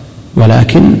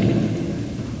 ولكن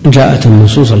جاءت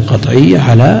النصوص القطعية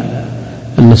على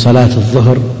أن صلاة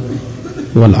الظهر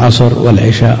والعصر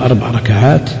والعشاء 4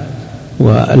 ركعات،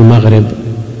 والمغرب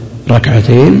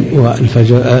 2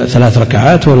 والفجر 3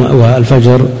 ركعات،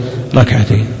 والفجر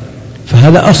 2.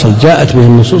 فهذا أصل جاءت به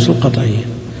النصوص القطعية.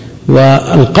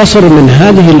 والقصر من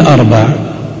هذه 4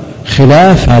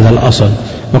 خلاف هذا الأصل،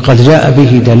 وقد جاء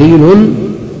به دليل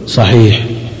صحيح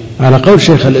على قول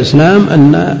شيخ الإسلام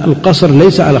أن القصر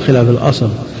ليس على خلاف الأصل،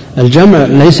 الجمع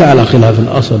ليس على خلاف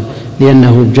الأصل،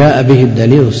 لأنه جاء به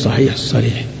الدليل الصحيح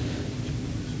الصريح.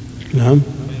 نعم.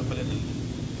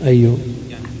 أيوه.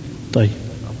 طيب.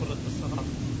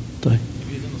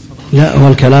 لا، هو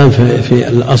الكلام في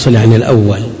الأصل يعني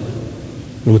الأول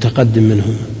المتقدم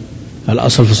منهم.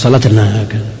 الأصل في الصلاة أنها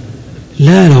هكذا.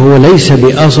 لا، هو ليس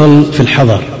بأصل في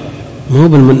الحضر، ما هو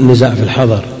بالنزاع في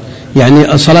الحضر.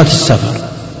 يعني صلاة السفر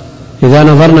إذا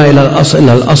نظرنا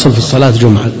إلى الأصل في الصلاة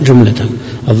جملة،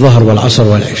 الظهر والعصر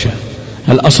والعشاء،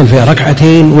 الأصل فيها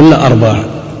 2 ولا 4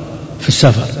 في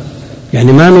السفر؟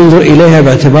 يعني ما ننظر إليها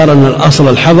باعتبار أن الأصل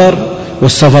الحضر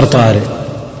والسفر طارئ.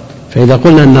 فإذا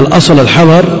قلنا أن الأصل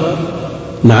الحضر،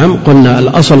 نعم، قلنا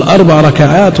الأصل 4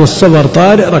 ركعات والسفر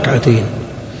طارئ 2.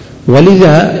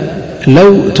 ولذا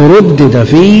لو تردد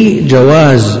في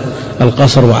جواز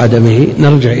القصر وعدمه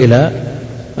نرجع إلى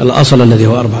الأصل الذي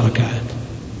هو 4 ركعات.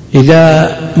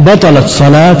 إذا بطلت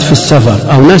صلاة في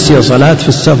السفر أو نسي صلاة في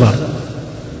السفر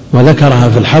وذكرها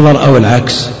في الحضر أو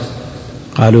العكس،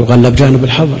 قالوا يغلب جانب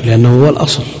الحضر لأنه هو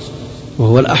الأصل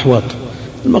وهو الأحوط.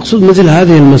 المقصود مثل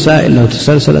هذه المسائل لو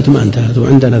تسلسلت ما انتهت،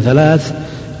 وعندنا 3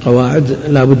 قواعد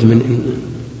لا بد من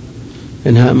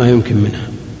إنهاء ما يمكن منها.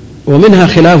 ومنها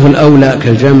خلاف الأولى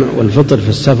كالجمع والفطر في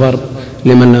السفر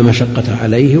لمن لا مشقة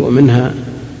عليه، ومنها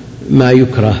ما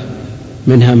يكره،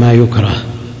 منها ما يكره.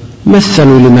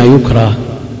 مثلوا لما يكره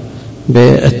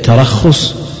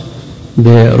بالترخص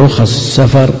برخص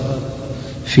السفر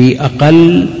في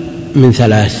أقل من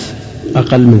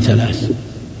 3.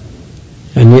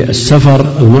 يعني السفر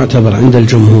المعتبر عند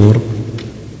الجمهور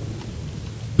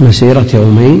مسيرة 2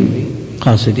 يومين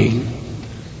قاصدين،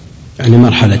 يعني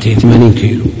مرحلتين 80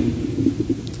 كيلو،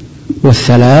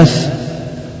 وال3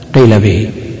 قيل به.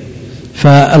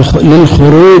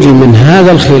 فللخروج من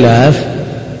هذا الخلاف،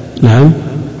 نعم،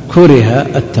 كره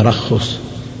الترخص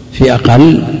في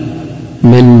أقل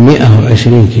من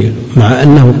 120 كيلو، مع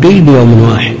أنه قيل بيوم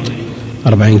واحد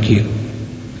 40 كيلو.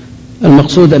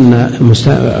 المقصود أن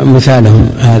مثالهم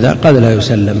هذا قد لا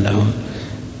يسلم لهم.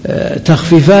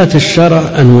 تخفيفات الشرع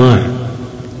أنواع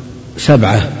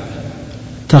 7.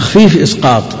 تخفيف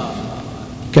إسقاط،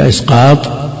 كإسقاط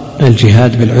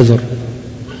الجهاد بالعذر،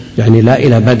 يعني لا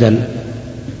إلى بدل.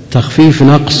 تخفيف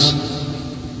نقص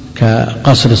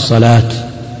كقصر الصلاة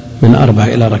من 4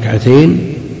 إلى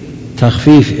 2.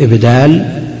 تخفيف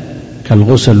إبدال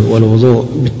كالغسل والوضوء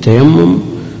بالتيمم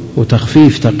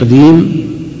وتخفيف تقديم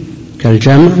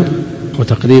كالجمع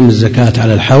وتقديم الزكاة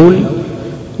على الحول،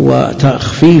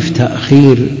 وتخفيف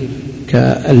تأخير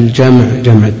كالجمع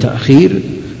جمع التأخير،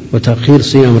 وتأخير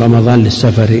صيام رمضان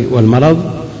للسفر والمرض،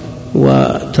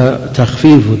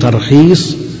 وتخفيف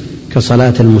ترخيص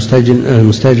كصلاة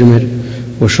المستجمر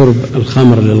وشرب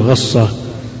الخمر للغصة،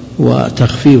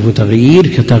 وتخفيف تغيير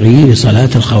كتغيير صلاة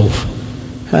الخوف.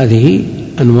 هذه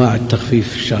أنواع التخفيف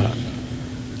في الشرع.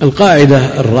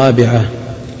 القاعدة الرابعة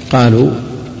قالوا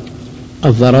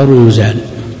الضرر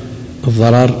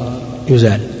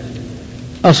يزال.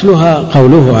 أصلها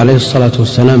قوله عليه الصلاة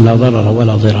والسلام لا ضرر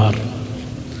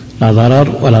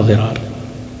ولا ضرار.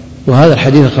 وهذا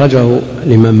الحديث أخرجه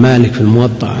الإمام مالك في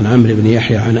الموطأ عن عمرو بن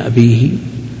يحيى عن أبيه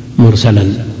مرسلا،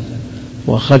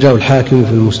 وأخرجه الحاكم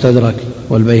في المستدرك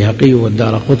والبيهقي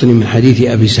والدارقطني من حديث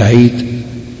أبي سعيد،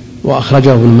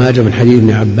 وأخرجه ابن ماجه من حديث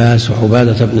ابن عباس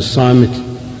وعبادة بن الصامت.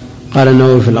 قال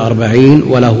النووي في الأربعين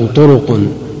وله طرق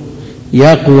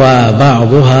يقوى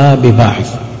بعضها ببعض.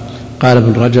 قال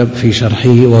ابن رجب في شرحه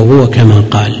وهو كما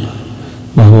قال.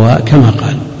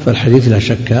 فالحديث لا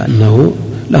شك أنه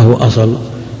له أصل.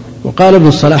 وقال ابن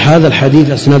الصلاح هذا الحديث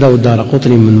أسنده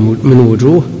الدارقطني من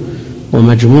وجوه،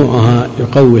 ومجموعها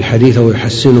يقوي الحديث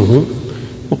ويحسنه،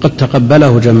 وقد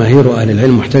تقبله جماهير أهل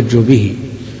العلم واحتجوا به.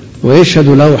 ويشهد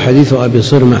له حديث أبي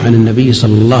صرمة عن النبي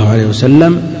صلى الله عليه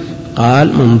وسلم قال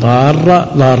من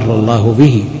ضار الله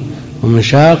به، ومن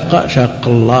شاق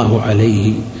الله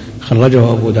عليه.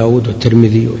 خرجه أبو داود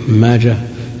والترمذي وابن ماجه،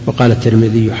 وقال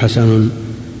الترمذي حسن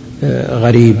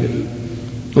غريب.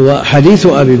 وحديث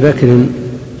أبي بكر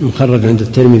مخرج عند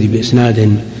الترمذي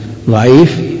بإسناد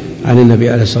ضعيف عن النبي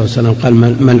عليه الصلاة والسلام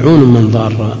قال ملعون من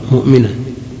ضار مؤمنا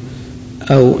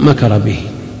أو مكر به.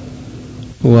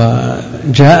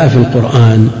 وجاء في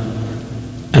القرآن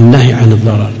النهي عن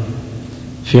الضرر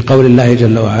في قول الله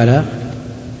جل وعلا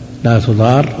لا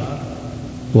تضار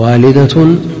والدة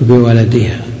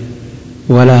بولدها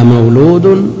ولا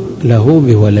مولود له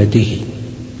بولده.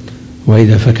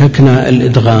 وإذا فككنا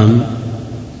الإدغام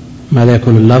ماذا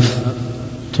يكون اللفظ؟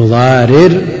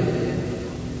 تضارر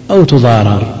أو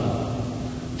تضارر.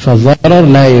 فالضرر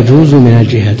لا يجوز من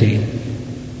الجهتين،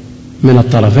 من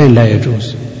الطرفين لا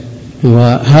يجوز.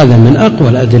 وهذا من أقوى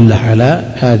الأدلة على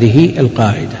هذه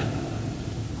القاعدة.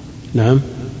 نعم،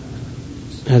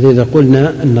 هذا إذا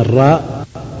قلنا أن الراء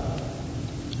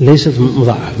ليست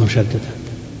مضاعف مشددة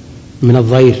من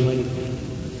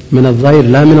الضير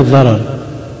لا من الضرر،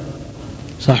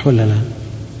 صح ولا لا؟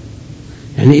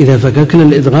 يعني إذا فككنا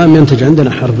الإدغام ينتج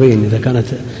عندنا حرفين.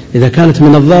 إذا كانت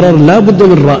من الضرر لا بد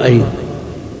من رأين،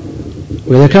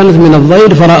 وإذا كانت من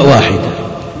الضير فراء واحدة.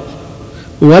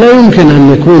 ولا يمكن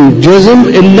أن يكون جزم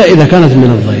إلا إذا كانت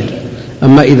من الضير.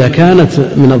 أما إذا كانت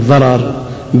من الضرر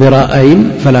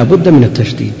برأين فلا بد من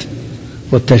التشديد،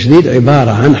 والتشديد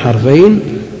عبارة عن حرفين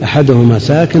أحدهما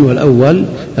ساكن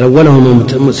والأولهما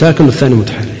ساكن والثاني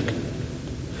متحرك.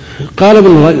 قال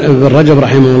ابن رجب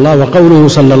رحمه الله وقوله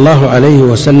صلى الله عليه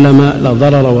وسلم لا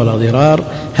ضرر ولا ضرار،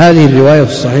 هذه الرواية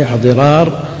في الصحيح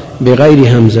ضرار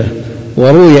بغير همزة،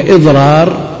 وروي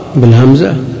إضرار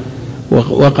بالهمزة،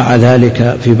 وقع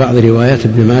ذلك في بعض روايات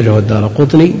ابن ماجه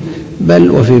والدارقطني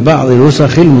بل وفي بعض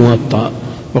نسخ الموطأ.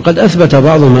 وقد أثبت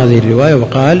بعضهم هذه الرواية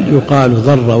وقال يقال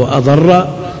ضر وأضر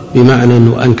بمعنى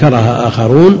وأنكرها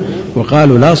آخرون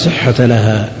وقالوا لا صحة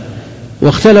لها.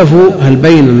 واختلفوا هل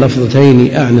بين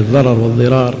اللفظتين أعني الضرر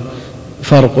والضرار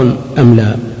فرق أم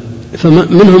لا،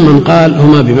 فمنهم من قال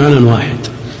هما بمعنى واحد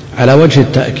على وجه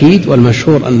التأكيد،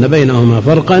 والمشهور أن بينهما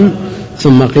فرقا،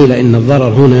 ثم قيل إن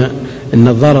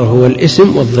الضرر هو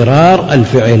الاسم والضرار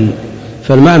الفعل.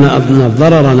 فالمعنى أن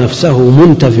الضرر نفسه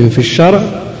منتف في الشرع،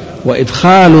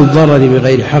 وإدخال الضرر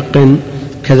بغير حق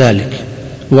كذلك.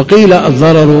 وقيل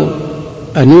الضرر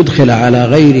أن يدخل على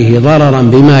غيره ضررا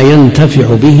بما ينتفع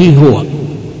به هو،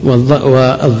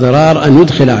 والضرار أن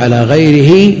يدخل على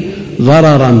غيره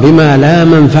ضررا بما لا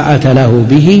منفعة له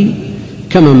به،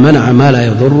 كمن منع ما لا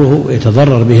يضره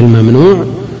يتضرر به الممنوع.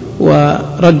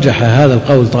 ورجح هذا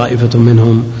القول طائفة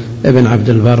منهم ابن عبد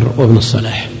البر وابن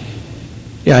الصلاح.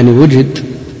 يعني وجد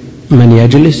من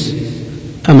يجلس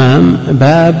أمام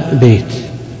باب بيت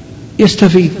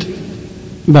يستفيد،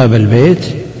 باب البيت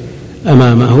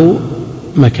أمامه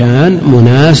مكان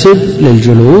مناسب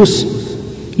للجلوس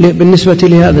بالنسبة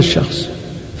لهذا الشخص،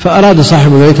 فأراد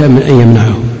صاحب البيت أن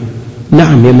يمنعه.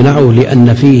 نعم يمنعه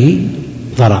لأن فيه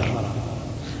ضرر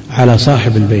على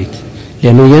صاحب البيت،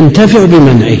 لأنه ينتفع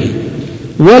بمنعه.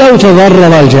 ولو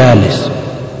تضرر الجالس،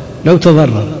 لو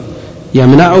تضرر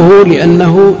يمنعه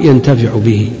لأنه ينتفع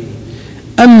به.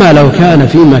 أما لو كان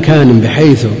في مكان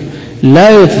بحيث لا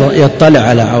يطلع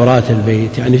على عورات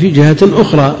البيت، يعني في جهة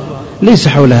أخرى ليس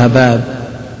حولها باب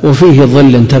وفيه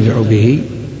ظل ينتفع به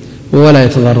ولا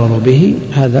يتضرر به،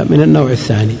 هذا من النوع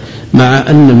الثاني، مع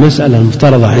أن المسألة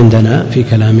المفترضة عندنا في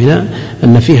كلامنا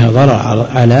أن فيها ضرر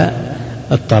على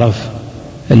الطرف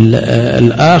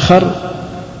الآخر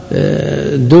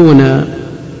دون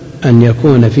أن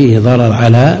يكون فيه ضرر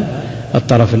على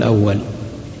الطرف الأول.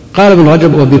 قال ابن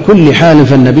رجب: وبكل حال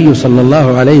فالنبي صلى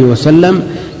الله عليه وسلم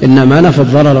إنما نفى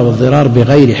الضرر والضرار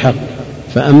بغير حق،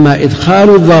 فأما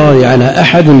إدخال الضرر على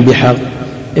أحد بحق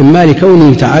إما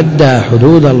لكونه يتعدى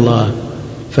حدود الله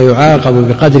فيعاقب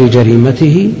بقدر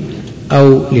جريمته،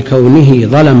 أو لكونه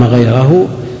ظلم غيره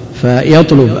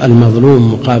فيطلب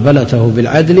المظلوم مقابلته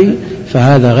بالعدل،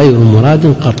 فهذا غير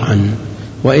مراد قطعا،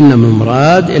 وإنما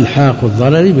المراد إلحاق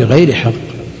الضرر بغير حق.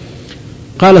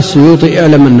 قال السيوطي: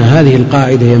 اعلم أن هذه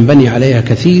القاعدة ينبني عليها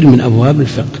كثير من أبواب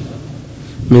الفقه،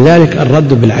 من ذلك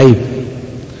الرد بالعيب،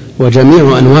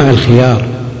 وجميع أنواع الخيار،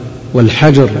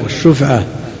 والحجر، والشفعة،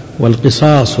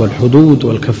 والقصاص، والحدود،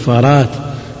 والكفارات،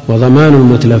 وضمان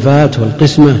المتلفات،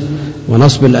 والقسمة،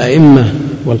 ونصب الأئمة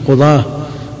والقضاة،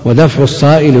 ودفع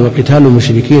الصائل، وقتال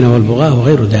المشركين والبغاة،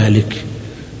 وغير ذلك،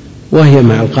 وهي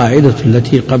مع القاعدة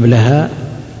التي قبلها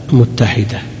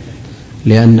متحدة،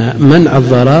 لأن منع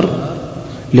الضرر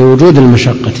لوجود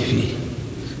المشقة فيه،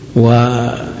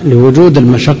 ولوجود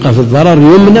المشقة في الضرر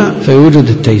يمنع فيوجد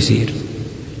التيسير.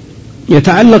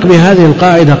 يتعلق بهذه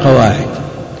القاعدة قواعد: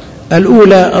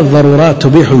 الأولى: الضرورات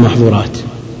تبيح المحظورات،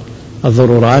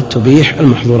 الضرورات تبيح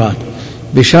المحظورات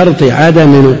بشرط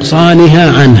عدم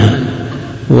نقصانها عنها،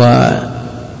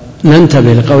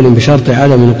 وننتبه لقول بشرط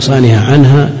عدم نقصانها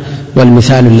عنها،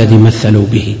 والمثال الذي مثلوا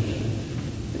به.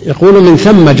 يقول: من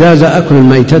ثم جاز أكل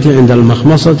الميتة عند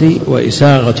المخمصة،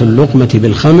 وإساغة اللقمة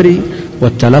بالخمر،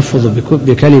 والتلفظ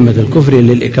بكلمة الكفر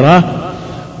للإكراه.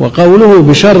 وقوله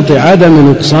بشرط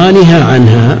عدم نقصانها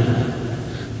عنها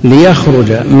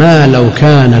ليخرج ما لو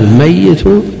كان الميت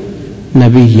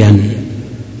نبيا،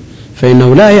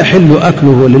 فإنه لا يحل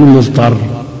أكله للمضطر،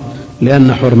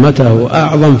 لأن حرمته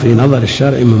أعظم في نظر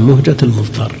الشرع من مهجة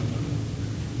المضطر.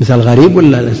 مثل غريب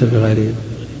ولا ليس بغريب؟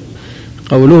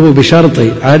 قوله بشرط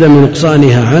عدم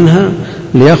نقصانها عنها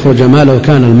ليخرج ما لو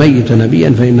كان الميت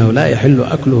نبيا، فإنه لا يحل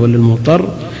أكله للمضطر،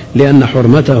 لأن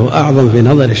حرمته أعظم في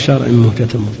نظر الشرع من مهجة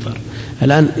المضطر.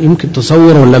 الآن يمكن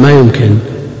تصور ولا ما يمكن؟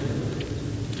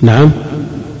 نعم،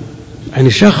 يعني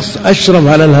شخص أشرف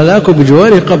على الهلاك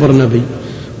بجواره قبر نبي،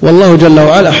 والله جل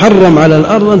وعلا حرم على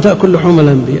الأرض أن تأكل لحوم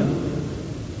الأنبياء.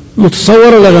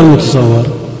 متصور ولا غير متصور؟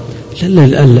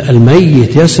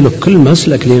 الميت يسلك كل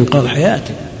مسلك لإنقاذ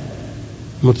حياته.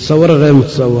 متصور غير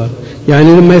متصور؟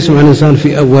 يعني لما يسمع الإنسان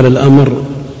في أول الأمر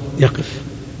يقف،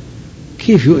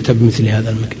 كيف يؤتى بمثل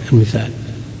هذا المثال؟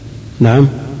 نعم،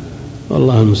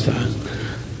 والله المستعان.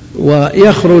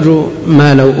 ويخرج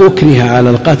ما لو أكره على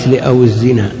القتل أو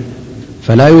الزنا،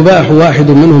 فلا يباح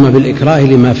واحد منهما بالإكراه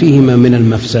لما فيهما من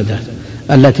المفسدة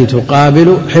التي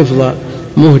تقابل حفظ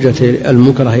مهجة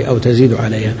المكره أو تزيد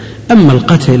عليها. أما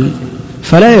القتل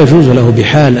فلا يجوز له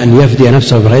بحال أن يفدي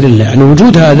نفسه بغير الله، يعني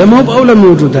وجود هذا ما هو بأولى من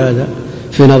وجود هذا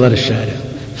في نظر الشارع،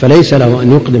 فليس له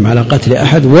أن يقدم على قتل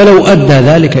أحد ولو أدى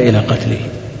ذلك إلى قتله.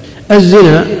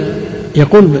 الزنا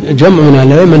يقول جمع من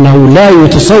العلماء أنه لا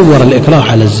يتصور الإكراه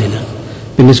على الزنا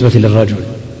بالنسبة للرجل،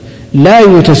 لا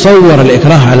يتصور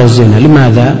الإكراه على الزنا.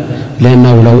 لماذا؟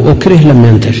 لأنه لو أكره لم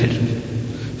ينتشر،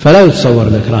 فلا يتصور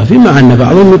الإكراه فيه، مع أن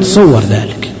بعضهم يتصور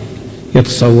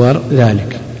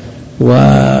ذلك.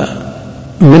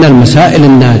 ومن المسائل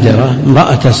النادرة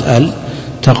امرأة تسأل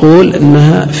تقول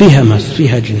إنها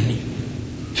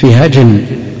فيها جن،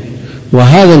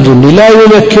 وهذا الجن لا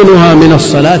يمكنها من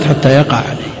الصلاة حتى يقع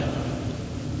عليه.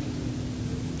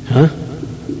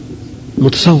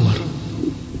 متصور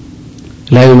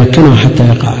لا يمكنها حتى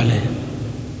يقع عليه،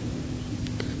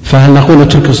 فهل نقول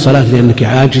اترك الصلاة لأنك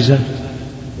عاجزة،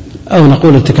 أو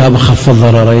نقول ارتكاب أخف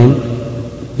الضررين؟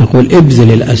 نقول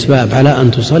ابذل الأسباب على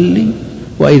أن تصلي،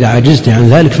 وإذا عجزت عن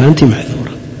ذلك فأنت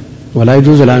معذورة، ولا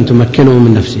يجوز لها أن تمكنه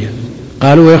من نفسها.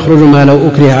 قالوا: ويخرج ما لو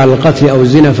أكره على القتل أو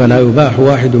الزنا، فلا يباح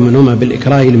واحد منهما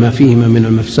بالإكراه لما فيهما من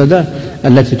المفسدة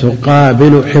التي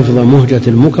تقابل حفظ مهجة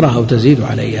المكره أو تزيد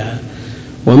عليها.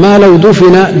 وما لو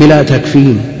دفن بلا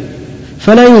تكفين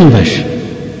فلا ينبش،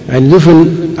 يعني دفن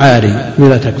عاري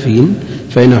بلا تكفين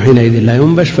فإنه حينئذ لا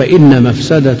ينبش، فإن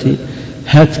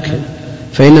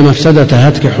مفسدة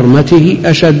هتك حرمته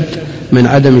أشد من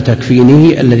عدم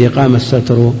تكفينه الذي قام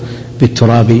الستر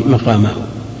بالتراب مقامه.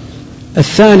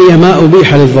 الثانية: ما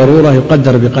أبيح للضرورة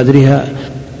يقدر بقدرها.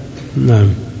 نعم.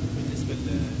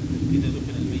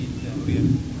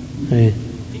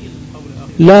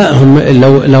 لا، هم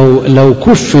لو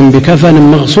كف بكفن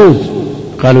مغصوب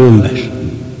قالوا ينبش،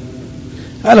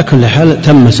 على كل حال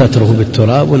تم ستره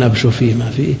بالتراب ونبش فيه ما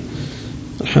فيه،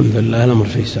 الحمد لله، الأمر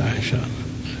فيه ساعة إن شاء الله.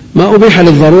 ما أبيح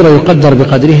للضرورة يقدر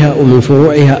بقدرها، ومن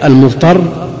فروعها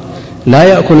المضطر لا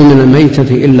يأكل من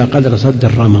الميتة إلا قدر سد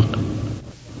الرمق،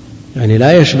 يعني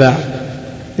لا يشبع،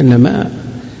 إنما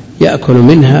يأكل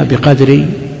منها بقدر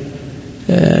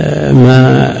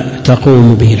ما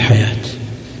تقوم به الحياة.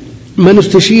 من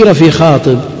استشير في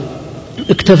خاطب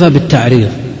اكتفى بالتعريض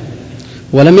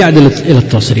ولم يعدل إلى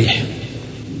التصريح،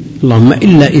 اللهم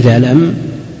إلا إذا لم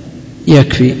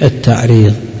يكفي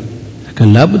التعريض،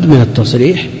 لكن لا بد من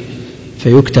التصريح،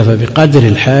 فيكتفى بقدر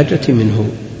الحاجة منه.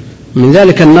 من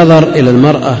ذلك النظر إلى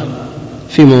المرأة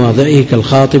في مواضعه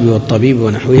كالخاطب والطبيب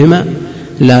ونحوهما،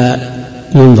 لا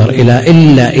ينظر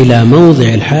إلا إلى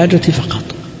موضع الحاجة فقط،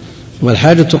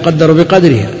 والحاجة تقدر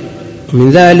بقدرها.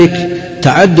 من ذلك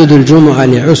تعدد الجمعة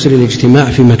لعسر الاجتماع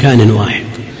في مكان واحد.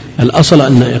 الأصل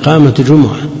أن إقامة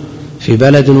جمعة في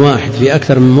بلد واحد في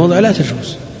أكثر من موضع لا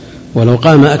تجوز، ولو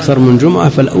قام أكثر من جمعة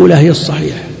فالأولى هي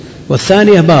الصحيحة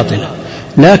والثانية باطلة،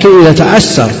 لكن إذا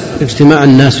تعسر اجتماع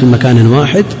الناس في مكان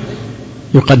واحد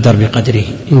يقدر بقدره.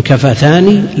 إن كفى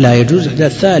ثاني لا يجوز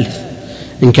إحداث ثالث،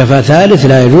 إن كفى ثالث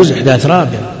لا يجوز إحداث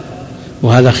رابع،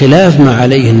 وهذا خلاف ما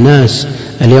عليه الناس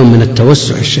اليوم من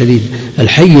التوسع الشديد.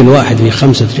 الحي الواحد في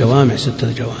 5 جوامع 6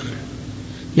 جوامع،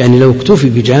 يعني لو اكتفي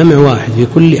بجامع واحد في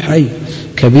كل حي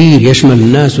كبير يشمل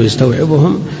الناس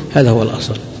ويستوعبهم، هذا هو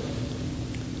الأصل.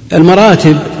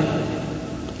 المراتب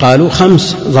قالوا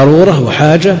 5: ضرورة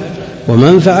وحاجة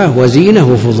ومنفعة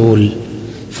وزينة وفضول.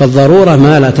 فالضرورة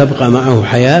ما لا تبقى معه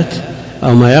حياة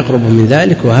أو ما يقرب من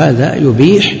ذلك، وهذا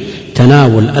يبيح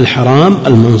تناول الحرام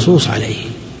المنصوص عليه.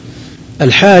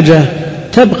 الحاجة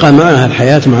تبقى معها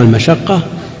الحياة مع المشقة،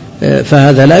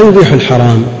 فهذا لا يبيح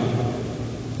الحرام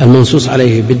المنصوص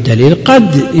عليه بالدليل،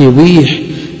 قد يبيح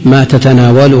ما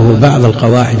تتناوله بعض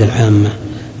القواعد العامة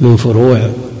من فروع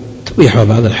تبيح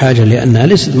بعض الحاجة لأنها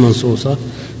ليست منصوصة،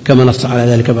 كما نص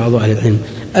على ذلك بعض أهل العلم.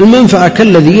 المنفعة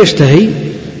كالذي يشتهي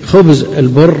خبز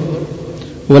البر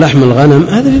ولحم الغنم،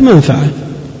 هذا في منفعة،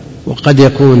 وقد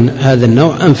يكون هذا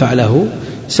النوع أنفع له،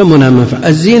 يسمونها منفعة.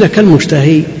 الزينة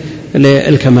كالمشتهي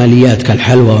للكماليات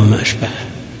كالحلوى وما أشبه.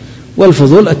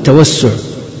 والفضول التوسع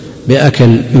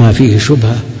بأكل ما فيه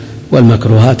شبهة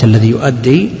والمكروهات الذي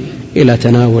يؤدي إلى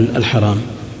تناول الحرام.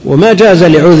 وما جاز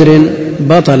لعذر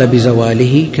بطل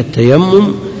بزواله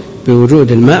كالتيمم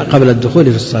بوجود الماء قبل الدخول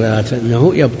في الصلاة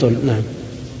فإنه يبطل. نعم.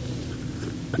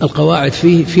 القواعد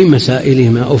في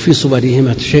مسائلهما أو في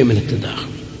صورهما شيء من التداخل،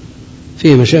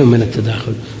 فيهما شيء من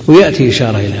التداخل، ويأتي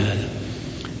إشارة إلى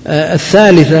هذا.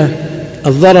 الثالثة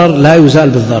الضرر لا يزال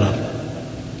بالضرر.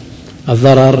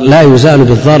 الضرر لا يزال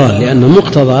بالضرر، لأن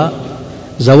مقتضى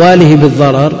زواله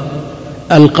بالضرر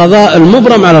القضاء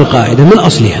المبرم على القاعدة من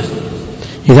أصلها.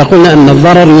 إذا قلنا أن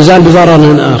الضرر يزال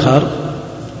بضرر آخر،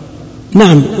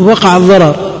 نعم وقع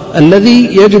الضرر الذي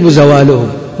يجب زواله.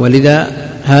 ولذا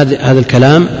هذا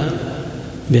الكلام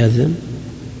بأذن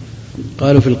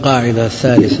قالوا في القاعدة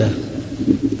الثالثة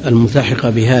الملتحقة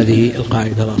بهذه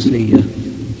القاعدة الأصلية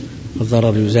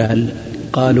الضرر يزال،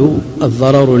 قالوا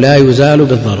الضرر لا يزال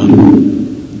بالضرر،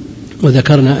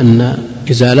 وذكرنا أن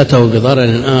إزالته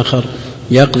بضرر آخر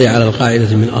يقضي على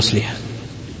القاعدة من أصلها.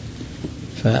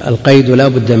 فالقيد لا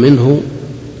بد منه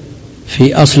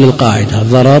في أصل القاعدة،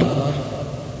 الضرر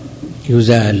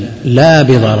يزال لا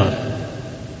بضرر،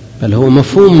 بل هو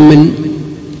مفهوم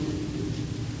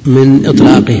من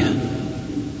إطلاقها.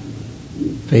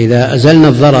 فإذا أزلنا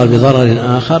الضرر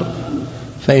بضرر آخر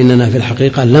فإننا في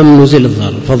الحقيقة لم نزل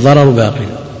الضرر، فالضرر باقي.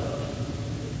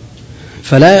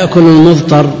 فلا يأكل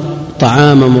المضطر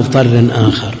طعام مضطر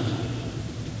آخر،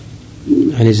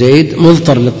 يعني زيد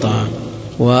مضطر للطعام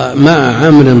ومع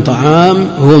عمل طعام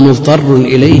هو مضطر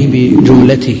إليه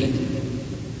بجملته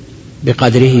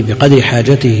بقدر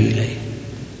حاجته إليه،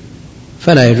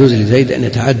 فلا يجوز لزيد أن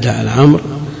يتعدى على عمرو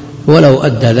ولو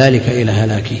أدى ذلك إلى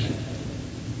هلاكه.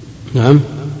 نعم.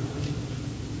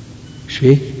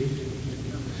 شيء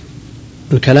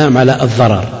الكلام على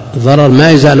الضرر ما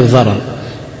يزال الضرر.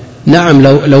 نعم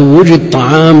لو وجد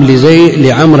طعام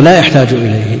لعمر لا يحتاج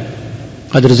إليه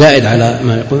قدر زائد على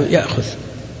ما يقول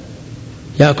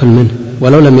يأكل منه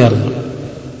ولو لم يرضى.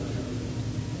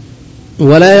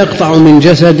 ولا يقطع من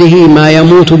جسده ما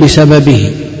يموت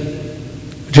بسببه،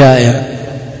 جائع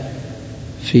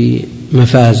في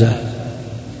مفازة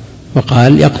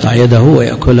وقال يقطع يده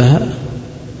ويأكلها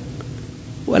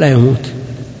ولا يموت،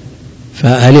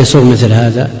 فهل يصير مثل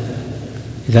هذا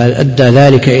إذا أدى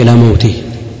ذلك إلى موته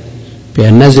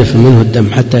بأن نزف منه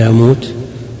الدم حتى يموت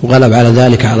وغلب على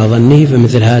ذلك على ظنه،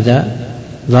 فمثل هذا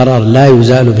ضرر لا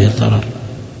يزال به الضرر.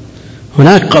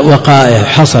 هناك وقائع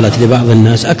حصلت لبعض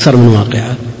الناس أكثر من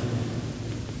واقعة،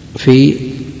 في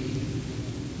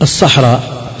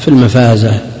الصحراء في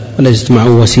المفازة وليست معه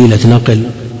وسيلة نقل،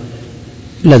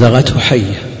 لدغته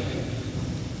حية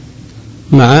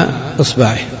مع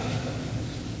إصبعه،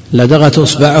 لدغت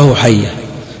إصبعه حية،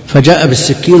 فجاء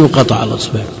بالسكين وقطع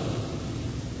الإصبع،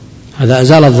 هذا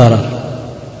أزال الضرر،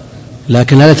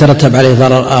 لكن هل يترتب عليه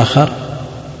ضرر آخر؟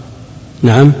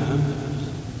 نعم،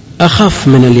 أخف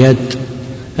من اليد.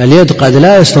 اليد قد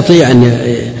لا يستطيع أن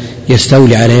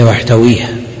يستولي عليه ويحتويها،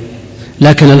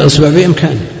 لكن الإصبع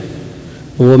بإمكانه،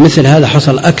 ومثل هذا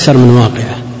حصل أكثر من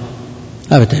واقعة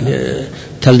أبدا،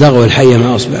 تلدغه الحية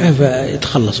مع إصبعه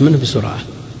فيتخلص منه بسرعة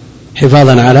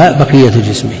حفاظا على بقية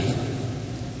جسمه.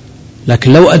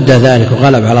 لكن لو أدى ذلك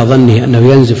وغلب على ظنه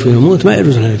أنه ينزف ويموت ما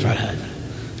يجوز أن يفعل هذا،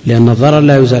 لأن الضرر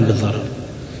لا يزال بالضرر.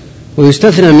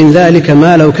 ويستثنى من ذلك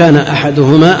ما لو كان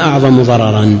أحدهما أعظم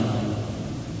ضررا،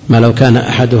 ما لو كان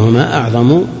أحدهما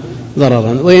أعظم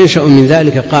ضررا. وينشأ من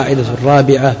ذلك قاعدة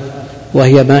الرابعة،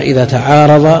 وهي ما إذا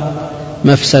تعارض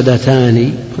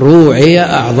مفسدتان روعي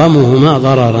أعظمهما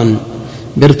ضررا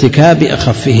بارتكاب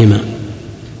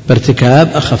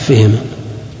أخفهما.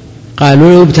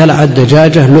 قالوا له ابتلعت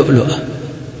دجاجة لؤلؤة،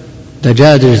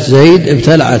 دجاجة زيد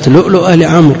ابتلعت لؤلؤة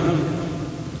لعمر،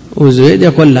 وزيد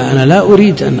يقول لا، أنا لا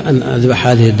أريد أن أذبح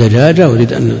هذه الدجاجة،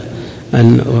 أريد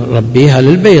أن أربيها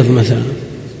للبيض مثلا،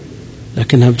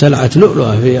 لكنها ابتلعت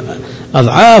لؤلؤة في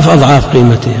أضعاف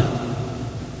قيمتها.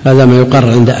 هذا ما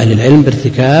يقرر عند أهل العلم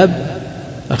بارتكاب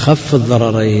أخف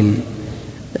الضررين.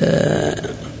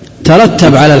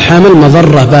 ترتب على الحامل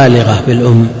مضرة بالغة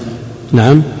بالأم،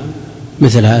 نعم،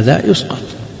 مثل هذا يسقط.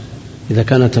 إذا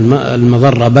كانت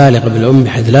المضرة بالغة بالأم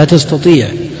بحيث لا تستطيع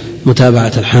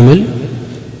متابعة الحمل،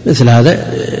 مثل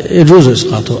هذا يجوز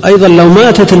إسقاطه. أيضا لو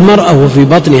ماتت المرأة وفي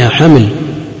بطنها حمل،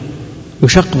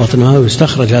 يشق بطنها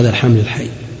ويستخرج هذا الحمل الحي،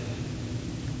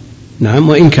 نعم،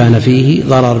 وإن كان فيه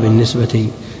ضرر بالنسبة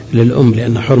للأم،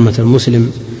 لأن حرمة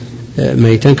المسلم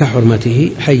ميتا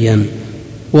كحرمته حيا.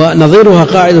 ونظيرها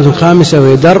قاعدة خامسة،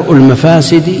 وهي درء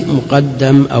المفاسد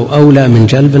مقدم أو أولى من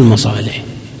جلب المصالح.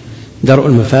 درء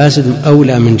المفاسد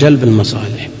أولى من جلب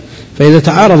المصالح، فإذا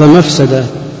تعارض مفسدة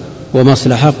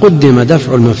ومصلحة قدم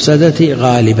دفع المفسدة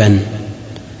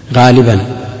غالبا،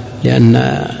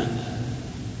 لأن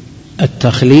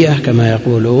التخلية كما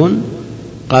يقولون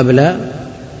قبل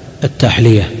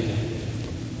التحلية.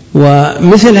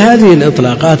 ومثل هذه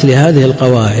الإطلاقات لهذه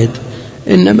القواعد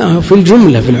إنما هو في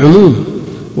الجملة، في العموم،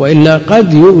 وإلا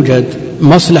قد يوجد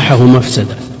مصلحة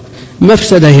ومفسدة،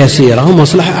 مفسدة يسيرة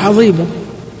ومصلحة عظيمة،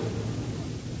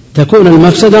 تكون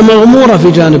المفسدة مغمورة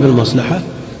في جانب المصلحة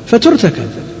فترتكب،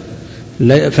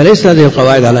 فليست هذه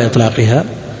القواعد على إطلاقها.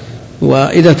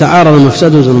 وإذا تعارض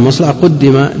مفسدة والمصلحة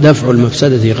قدم دفع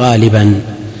المفسدة غالبا،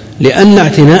 لأن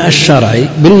اعتناء الشرع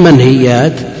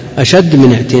بالمنهيات أشد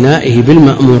من اعتنائه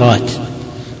بالمأمورات.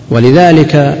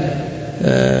 ولذلك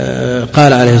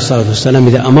قال عليه الصلاة والسلام: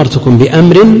 إذا أمرتكم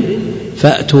بأمر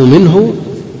فأتوا منه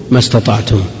ما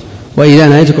استطعتم، وإذا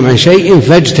نهيتكم عن شيء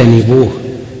فاجتنبوه.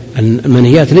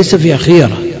 المنهيات ليس فيها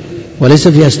خيرة وليس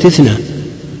فيها استثناء،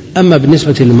 أما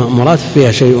بالنسبة للمأمورات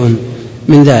فيها شيء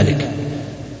من ذلك.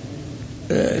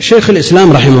 شيخ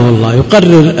الإسلام رحمه الله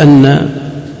يقرر أن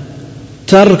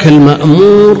ترك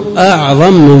المأمور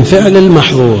أعظم من فعل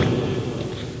المحظور،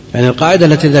 يعني القاعدة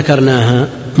التي ذكرناها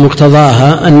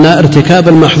مقتضاها أن ارتكاب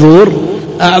المحظور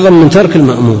أعظم من ترك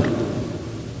المأمور،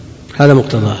 هذا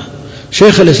مقتضاها.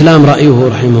 شيخ الإسلام رأيه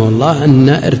رحمه الله أن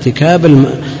ارتكاب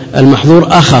المحظور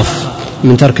أخف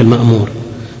من ترك المأمور،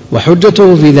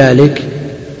 وحجته في ذلك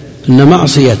أن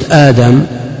معصية آدم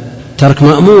ترك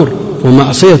مأمور،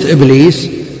 ومعصية إبليس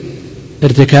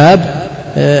ارتكاب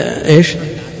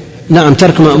نعم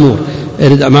ترك مأمور.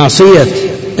 معصية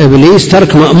إبليس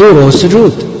ترك مأمور وهو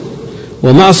السجود،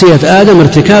 ومعصية آدم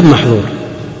ارتكاب محظور،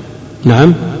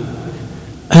 نعم.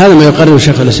 هذا ما يقرر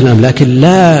شيخ الإسلام، لكن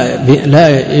لا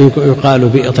يقال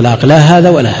بإطلاق لا هذا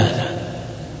ولا هذا،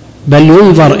 بل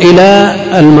ينظر إلى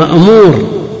المأمور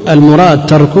المراد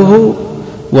تركه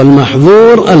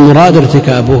والمحظور المراد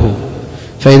ارتكابه.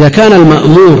 فإذا كان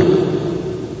المأمور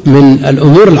من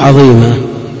الأمور العظيمة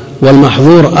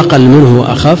والمحظور أقل منه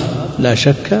وأخف، لا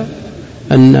شك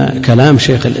أن كلام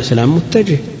شيخ الإسلام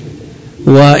متجه.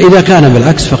 وإذا كان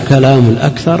بالعكس فكلام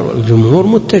الأكثر والجمهور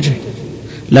متجه.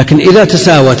 لكن إذا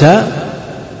تساوتا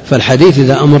فالحديث: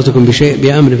 إذا أمرتكم بشيء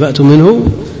بأمر فأتوا منه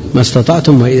ما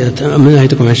استطعتم، وإذا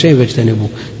نهيتكم عن شيء فاجتنبوه،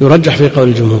 يرجح في قول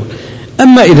الجمهور.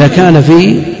 أما إذا كان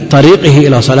في طريقه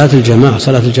إلى صلاة الجماعة،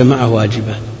 صلاة الجماعة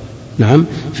واجبة، نعم،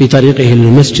 في طريقه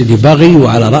للمسجد بغي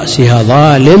وعلى رأسها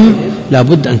ظالم لا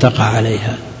بد أن تقع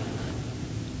عليها،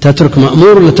 تترك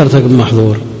مأمور ولا ترتكب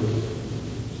محظور؟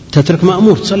 تترك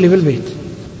مأمور، تصلي في البيت،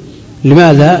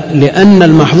 لماذا؟ لأن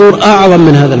المحظور أعظم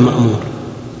من هذا المأمور.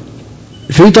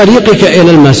 في طريقك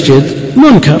إلى المسجد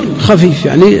منكر خفيف،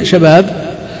 يعني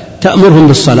شباب تأمرهم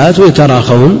بالصلاة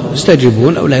ويتراخون،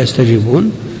 يستجيبون أو لا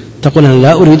يستجيبون، تقول أنا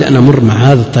لا أريد أن أمر مع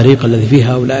هذا الطريق الذي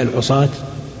فيه هؤلاء العصاة.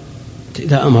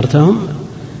 إذا أمرتهم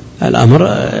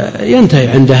الأمر ينتهي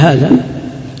عند هذا،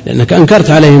 لأنك أنكرت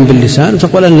عليهم باللسان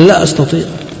وتقول أنا لا أستطيع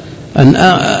أن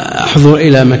أحضر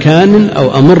إلى مكان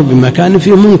أو أمر بمكان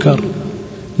فيه منكر.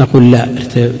 نقول لا،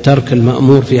 ترك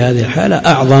المأمور في هذه الحالة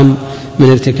أعظم من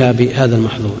ارتكاب هذا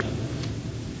المحظور.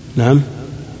 نعم.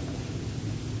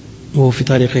 وهو في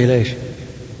طريقه إلى إيش؟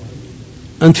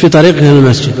 أنت في طريقك إلى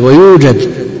المسجد ويوجد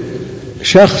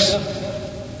شخص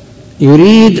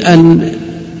يريد أن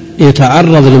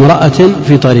يتعرض لامرأة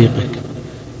في طريقك،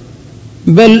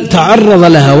 بل تعرض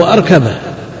لها وأركبه،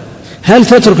 هل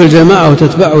تترك الجماعة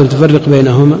وتتبعه وتفرق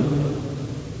بينهما؟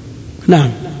 نعم،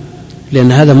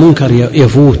 لأن هذا منكر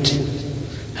يفوت،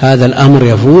 هذا الأمر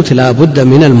يفوت، لا بد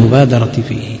من المبادرة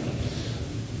فيه.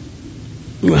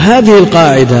 هذه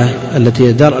القاعدة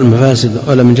التي درء المفاسد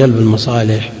أولى من جلب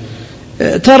المصالح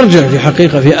ترجع في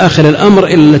حقيقة في آخر الأمر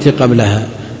إلى التي قبلها،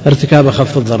 ارتكاب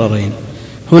خف الضررين.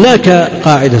 هناك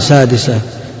قاعدة سادسة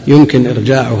يمكن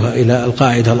إرجاعها إلى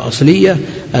القاعدة الأصلية: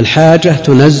 الحاجة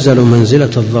تنزل منزلة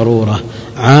الضرورة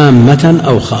عامة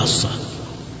أو خاصة.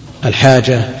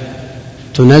 الحاجة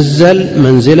تنزل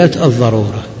منزلة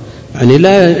الضرورة، يعني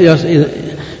لا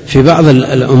في بعض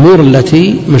الأمور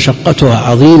التي مشقتها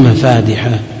عظيمة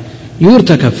فادحة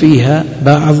يرتكب فيها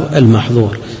بعض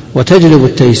المحظور وتجلب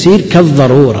التيسير،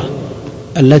 كالضرورة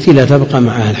التي لا تبقى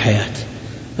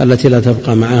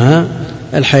معها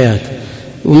الحياة.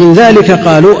 ومن ذلك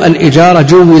قالوا الإجارة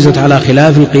جوزت على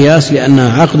خلاف القياس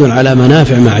لأنها عقد على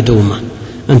منافع معدومة،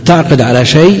 أن تعقد على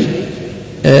شيء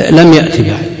لم يأتي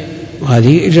بعد،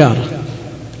 وهذه إجارة،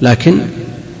 لكن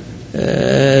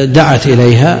دعت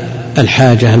إليها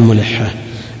الحاجة الملحة.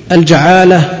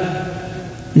 الجعالة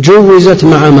جوزت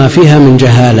مع ما فيها من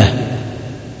جهالة،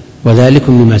 وذلك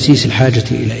لمسيس الحاجة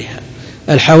إليها.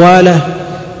 الحوالة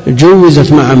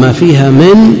جوزت مع ما فيها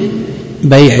من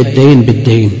بيع الدين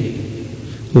بالدين.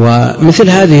 ومثل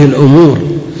هذه الأمور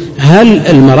هل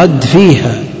المرد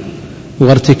فيها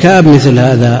وارتكاب مثل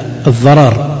هذا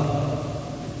الضرر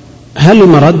هل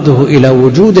مرده إلى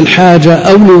وجود الحاجة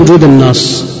أو لوجود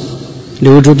النص؟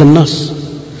 لوجود النص.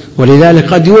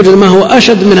 ولذلك قد يوجد ما هو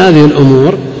أشد من هذه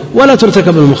الأمور ولا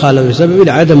ترتكب المخالفة بسبب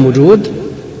عدم وجود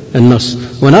النص.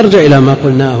 ونرجع إلى ما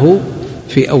قلناه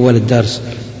في أول الدرس.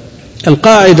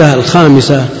 القاعدة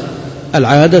الخامسة: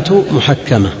 العادة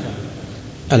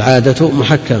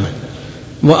محكمة،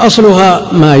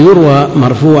 وأصلها ما يروى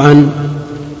مرفوعا: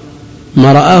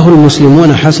 ما رآه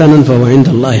المسلمون حسنا فهو عند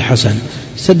الله حسن.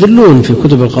 يستدلون في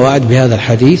كتب القواعد بهذا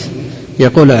الحديث،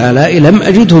 يقول العلاء: لم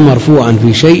أجده مرفوعا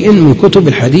في شيء من كتب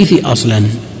الحديث أصلا،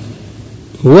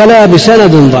 ولا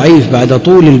بسند ضعيف بعد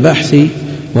طول البحث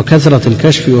وكثرة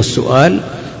الكشف والسؤال،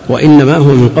 وإنما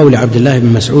هو من قول عبد الله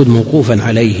بن مسعود موقوفا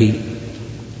عليه.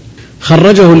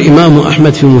 خرجه الإمام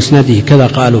أحمد في مسنده، كذا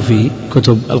قالوا في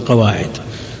كتب القواعد.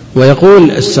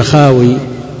 ويقول السخاوي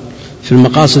في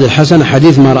المقاصد الحسنة: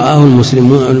 حديث ما رآه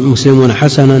المسلمون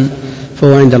حسنا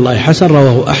فهو عند الله حسن،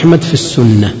 رواه أحمد في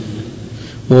السنة.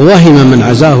 ووهم من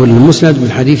عزاه للمسند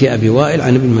من حديث أبي وائل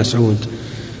عن ابن مسعود.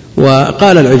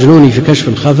 وقال العجلوني في كشف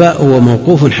الخفاء: هو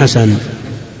موقوف حسن.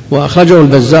 وأخرجه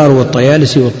البزار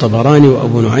والطيالسي والطبراني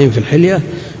وأبو نعيم في الحلية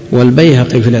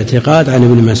والبيهقي في الاعتقاد عن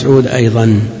ابن مسعود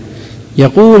أيضا.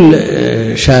 يقول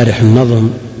شارح النظم: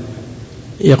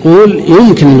 يقول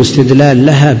يمكن الاستدلال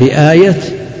لها بآية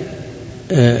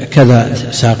كذا،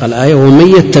 ساق الآية: ومن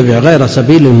يتبع غير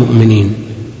سبيل المؤمنين،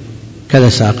 كذا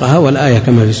ساقها، والآية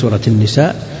كما في سورة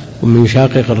النساء: ومن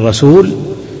يشاقق الرسول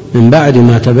من بعد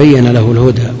ما تبين له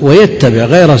الهدى ويتبع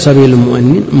غير سبيل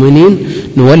المؤمنين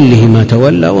نوله ما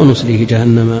تولى ونصله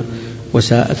جهنم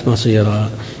وساءت مصيرا.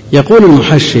 يقول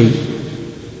المحشي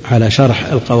على شرح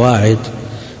القواعد: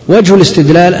 وجه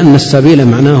الاستدلال أن السبيل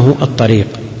معناه الطريق،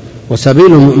 وسبيل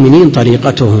المؤمنين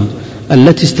طريقتهم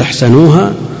التي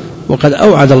استحسنوها، وقد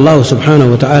أوعد الله سبحانه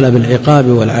وتعالى بالعقاب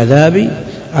والعذاب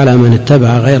على من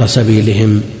اتبع غير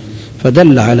سبيلهم،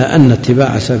 فدل على أن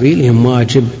اتباع سبيلهم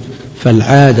واجب،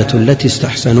 فالعادة التي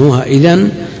استحسنوها إذن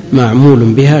معمول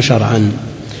بها شرعا.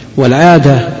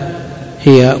 والعادة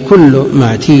هي كل ما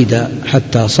اعتيد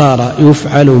حتى صار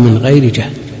يفعل من غير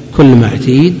جهد، كل ما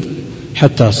اعتيد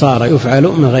حتى صار يفعل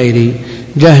من غير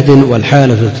جهد،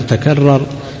 والحالة تتكرر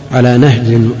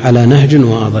على نهج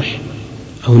واضح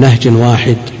أو نهج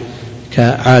واحد،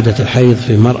 كعادة الحيض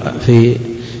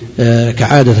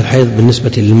كعادة الحيض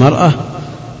بالنسبة للمرأة،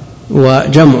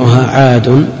 وجمعها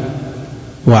عاد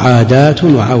وعادات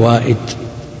وعوائد.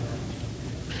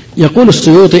 يقول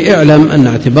السيوطي: اعلم أن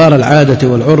اعتبار العادة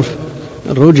والعرف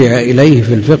رجع إليه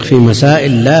في الفقه في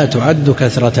مسائل لا تعد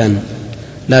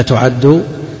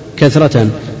كثرة،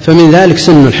 فمن ذلك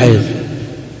سن الحيض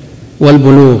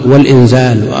والبلوغ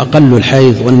والإنزال وأقل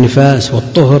الحيض والنفاس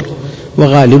والطهر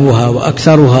وغالبها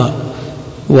وأكثرها،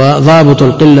 وضابط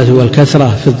القلة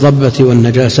والكثرة في الضبة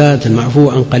والنجاسات المعفو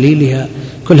عن قليلها،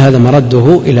 كل هذا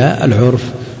مرده إلى العرف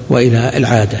وإلى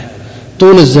العادة.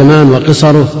 طول الزمان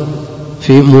وقصره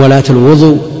في موالاة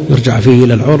الوضوء يرجع فيه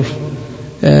إلى العرف.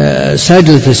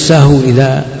 سجدة السهو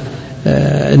إذا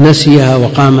نسيها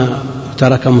وقام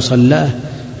ترك مصلاه،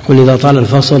 يقول إذا طال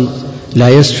الفصل لا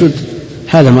يسجد،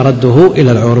 هذا مرده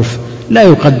إلى العرف، لا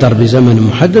يقدر بزمن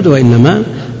محدد، وإنما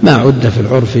ما عد في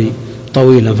العرف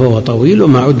طويلا فهو طويل،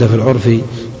 وما عد في العرف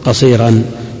قصيرا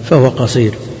فهو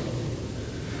قصير.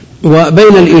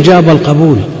 وبين الإيجاب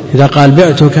والقبول، إذا قال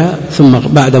بعتك ثم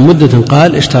بعد مدة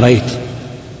قال اشتريت،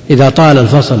 إذا طال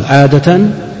الفصل عادة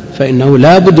فإنه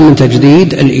لا بد من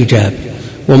تجديد الإيجاب،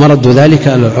 ومرد ذلك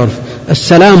على العرف.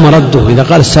 السلام مرده إذا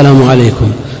قال السلام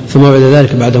عليكم ثم بعد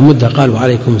ذلك بعد مدة قال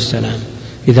وعليكم السلام،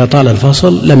 إذا طال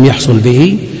الفصل لم يحصل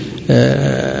به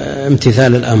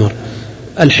امتثال الأمر.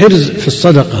 الحرز في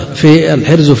الصدقة، في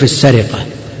الحرز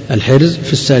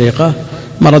في السرقة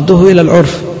مرده إلى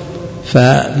العرف،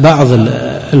 فبعض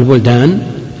البلدان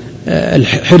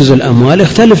حرز الأموال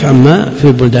يختلف عما في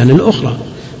البلدان الأخرى،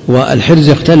 والحرز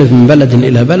يختلف من بلد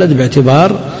إلى بلد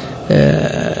باعتبار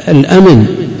الأمن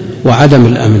وعدم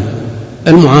الأمن،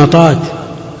 المعاطاة،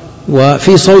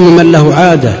 وفي صوم من له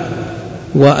عادة،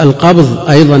 والقبض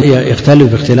أيضا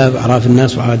يختلف باختلاف أعراف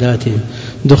الناس وعاداتهم،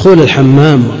 دخول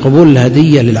الحمام وقبول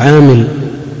الهدية للعامل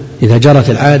إذا جرت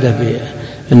العادة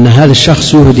بأن هذا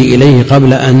الشخص يهدي إليه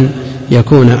قبل أن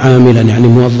يكون عاملا يعني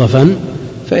موظفا،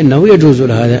 فإنه يجوز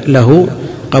له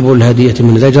قبول الهدية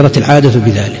من إذا جرت العادة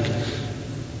بذلك.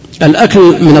 الأكل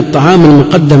من الطعام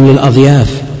المقدم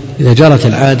للأضياف، إذا جرت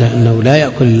العادة أنه لا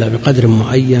يأكل إلا بقدر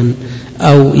معين،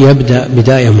 أو يبدأ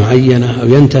بداية معينة أو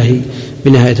ينتهي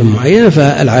بنهاية معينة،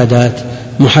 فالعادات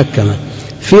محكمة.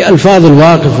 في ألفاظ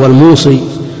الواقف والموصي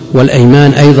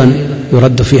والأيمان أيضا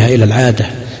يرد فيها إلى العادة،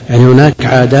 يعني هناك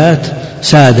عادات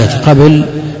سادت قبل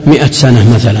 100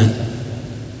 سنة مثلا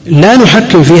لا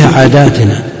نحكم فيها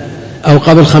عاداتنا، أو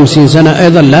قبل 50 سنة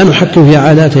أيضا لا نحكم فيها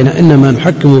عاداتنا، إنما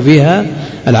نحكم فيها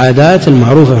العادات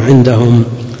المعروفة عندهم.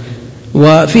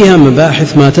 وفيها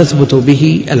مباحث ما تثبت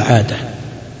به العادة،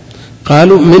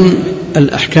 قالوا من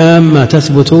الأحكام ما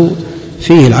تثبت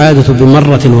فيه العادة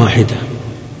بمرة واحدة،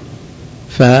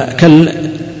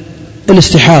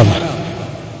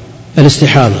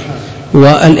 فالاستحاضة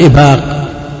والإباق،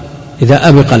 إذا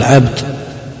أبق العبد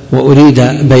وأريد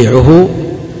بيعه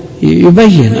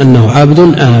يبين أنه عبد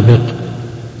آبق،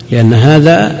 لأن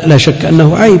هذا لا شك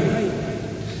أنه عيب.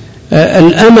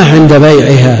 الأمة عند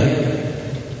بيعها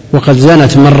وقد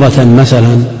زنت مرة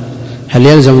مثلا، هل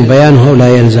يلزم بيانها أو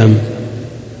لا يلزم؟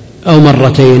 أو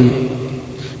مرتين،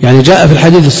 يعني جاء في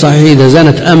الحديث الصحيح إذا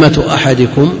زنت أمة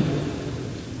أحدكم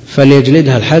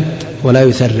فليجلدها الحد ولا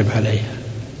يثرب عليها،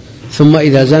 ثم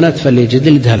إذا زنت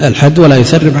فليجلدها الحد ولا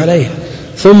يثرب عليها،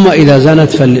 ثم إذا زنت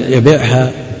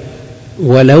فليبيعها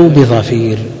ولو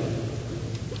بظفير.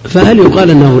 فهل يقال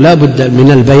أنه لا بد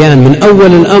من البيان من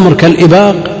أول الأمر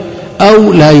كالإباق،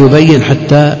 أو لا يبين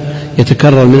حتى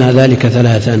يتكرر منها ذلك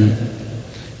 3؟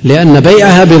 لأن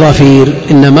بيعها بظفير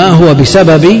إنما هو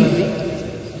بسبب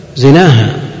زناها،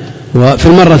 وفي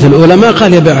المرة الأولى ما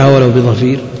قال يبيعها ولو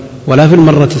بظفير، ولا في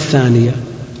المرة الثانية،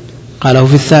 قاله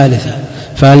في الثالثة.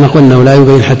 فهل نقول أنه لا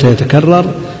يبين حتى يتكرر؟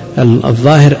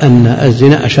 الظاهر أن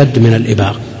الزنا أشد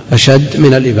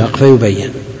من الإباق فيبين.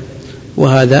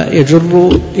 وهذا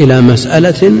يجر إلى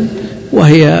مسألة،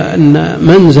 وهي أن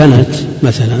من زنت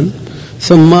مثلا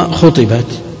ثم خطبت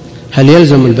هل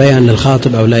يلزم البيان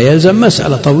للخاطب أو لا يلزم؟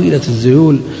 مسألة طويلة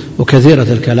الذيول وكثيرة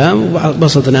الكلام،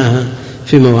 وبسطناها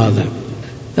في مواضع.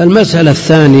 المسألة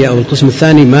الثانية أو القسم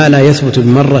الثاني ما لا يثبت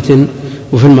بمرة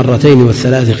وفي المرتين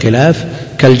والثلاث خلاف،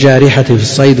 كالجارحة في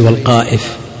الصيد والقائف،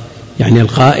 يعني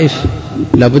القائف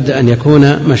لابد أن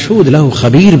يكون مشهود له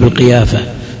خبير بالقيافة،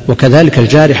 وكذلك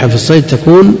الجارحة في الصيد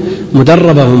تكون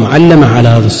مدربة ومعلمة على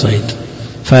هذا الصيد،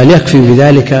 فهل يكفي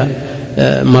بذلك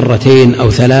مرتين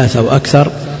أو 3 أو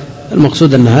أكثر؟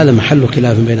 المقصود أن هذا محل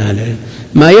خلاف بين أهل العلم.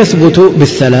 ما يثبت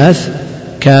بالثلاث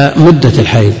كمدة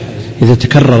الحيض، إذا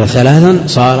تكرر 3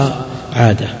 صار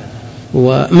عادة.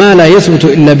 وما لا يثبت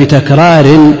إلا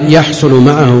بتكرار يحصل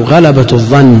معه غلبة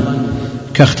الظن،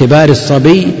 كاختبار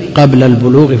الصبي قبل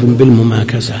البلوغ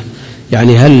بالمماكسة،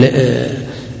 يعني هل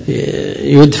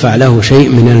يدفع له شيء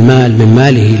من المال من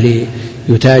ماله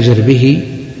ليتاجر به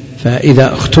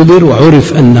فإذا اختبر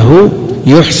وعرف أنه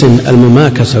يحسن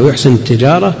المماكسة ويحسن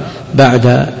التجارة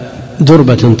بعد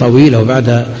دربة طويلة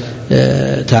وبعد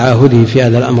تعاهده في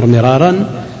هذا الأمر مرارا،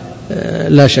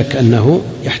 لا شك أنه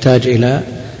يحتاج إلى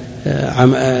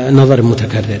نظر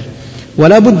متكرر.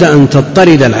 ولا بد أن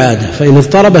تضطرد العادة، فإن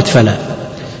اضطربت فلا.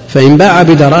 فإن باع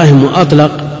بدراهم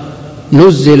وأطلق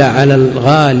نزل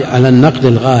على النقد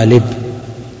الغالب.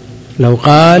 لو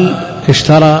قال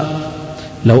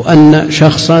لو أن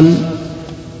شخصا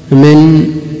من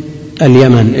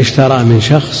اليمن اشترى من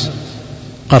شخص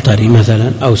قطري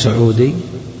مثلا أو سعودي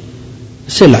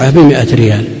سلعة ب100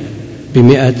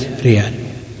 ريال،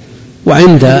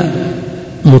 وعند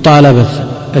مطالبة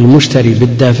المشتري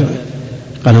بالدفع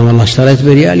قال والله اشتريت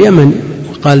بريال يمني،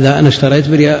 قال لا أنا اشتريت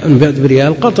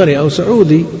بريال قطري أو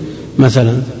سعودي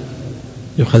مثلا،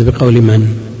 يؤخذ بقول من؟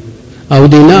 أو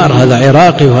دينار هذا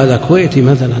عراقي وهذا كويتي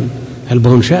مثلا،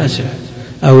 البون شاسع،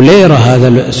 أو ليرة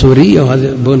هذا سورية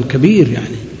وهذا بون كبير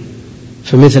يعني.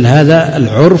 فمثل هذا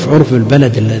العرف عرف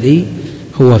البلد الذي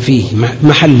هو فيه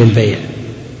محل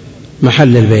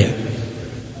البيع.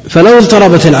 فلو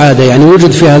اضطربت العادة يعني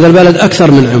وجد في هذا البلد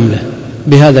أكثر من عملة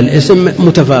بهذا الاسم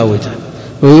متفاوتة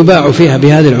ويباع فيها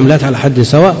بهذه العملات على حد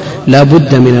سواء، لا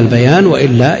بد من البيان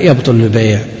وإلا يبطل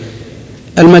البيع.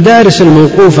 المدارس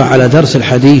الموقوفة على درس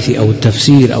الحديث أو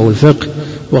التفسير أو الفقه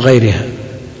وغيرها،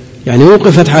 يعني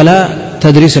وقفت على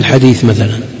تدريس الحديث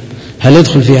مثلا، هل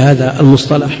يدخل في هذا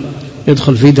المصطلح؟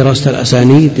 يدخل في دراسة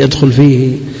الأسانيد، يدخل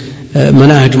فيه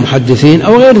مناهج محدثين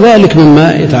أو غير ذلك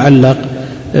مما يتعلق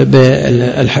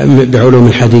بعلوم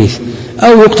الحديث،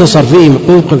 أو يقتصر فيه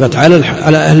وقفت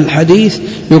على أهل الحديث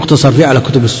يقتصر فيه على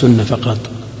كتب السنة فقط.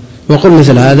 وقل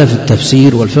مثل هذا في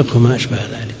التفسير والفقه وما أشبه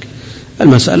ذلك.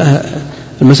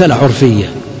 المسألة عرفية،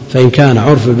 فإن كان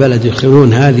عرف البلد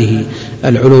يدخلون هذه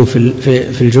العلوم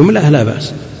في الجملة لا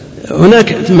بأس.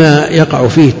 هناك ما يقع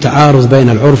فيه التعارض بين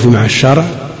العرف مع الشرع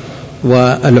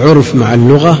والعرف مع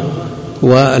اللغة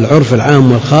والعرف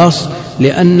العام والخاص،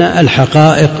 لأن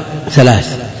الحقائق 3،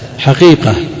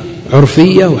 حقيقة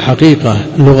عرفية وحقيقة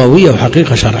لغوية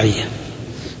وحقيقة شرعية.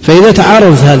 فإذا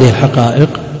تعارضت هذه الحقائق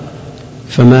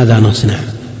فماذا نصنع؟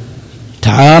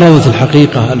 تعارضت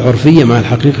الحقيقة العرفية مع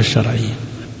الحقيقة الشرعية.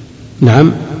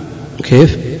 نعم،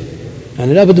 كيف؟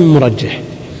 يعني لا بد من مرجح.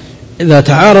 إذا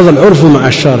تعارض العرف مع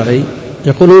الشرعي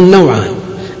يقولون نوعان: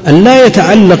 أن لا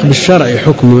يتعلق بالشرع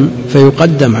حكم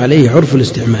فيقدم عليه عرف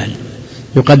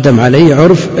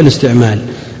الاستعمال.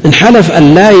 إن حلف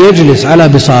أن لا يجلس على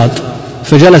بساط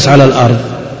فجلس على الأرض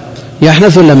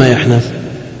يحنث ولا ما يحنث؟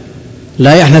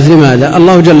 لا يحنث. لماذا؟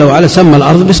 الله جل وعلا سمى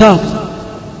الأرض بساط،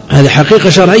 هذه حقيقة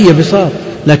شرعية بساط،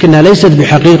 لكنها ليست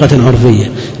بحقيقة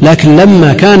عرفية. لكن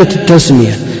لما كانت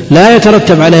التسمية لا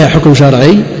يترتب عليها حكم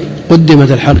شرعي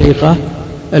قدمت الحقيقة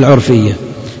العرفية.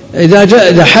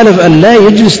 إذا حلف أن لا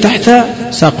يجلس تحت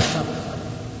سقف،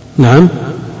 نعم،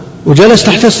 وجلس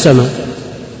تحت السماء،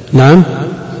 نعم،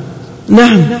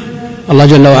 الله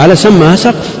جل وعلا سماها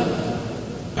سقف،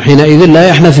 حينئذ لا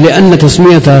يحنث، لأن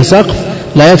تسميتها سقف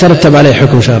لا يترتب عليه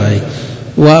حكم شرعي.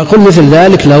 وقل مثل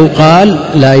ذلك لو قال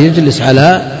لا يجلس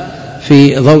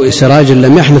في ضوء سراج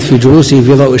لم يحنث في جلوسه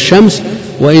في ضوء الشمس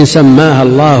وإن سماها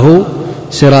الله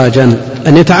سراجا،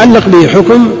 أن يتعلق به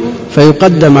حكم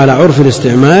فيقدم على عرف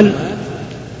الاستعمال.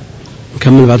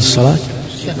 نكمل بعد الصلاة.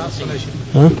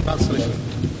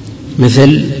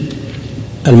 مثل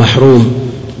المحروم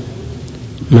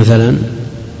مثلا،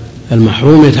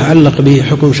 المحروم يتعلق به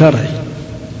حكم شرعي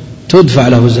تدفع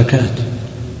له الزكاة،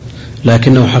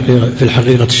 لكنه في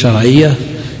الحقيقة الشرعية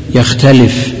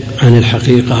يختلف عن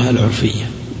الحقيقة العرفية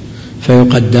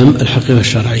فيقدم الحقيقة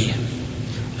الشرعية.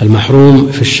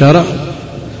 المحروم في الشرع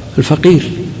الفقير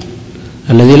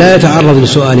الذي لا يتعرض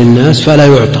لسؤال الناس فلا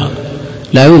يعطى،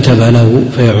 لا ينتبه له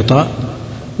فيعطى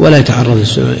ولا يتعرض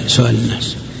لسؤال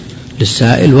الناس.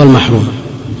 للسائل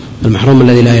والمحروم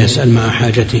الذي لا يسأل مع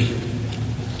حاجته.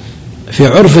 في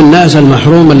عرف الناس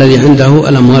المحروم الذي عنده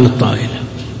الأموال الطائلة،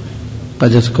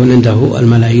 قد تكون عنده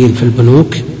الملايين في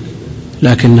البنوك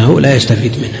لكنه لا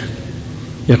يستفيد منها،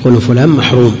 يقول فلان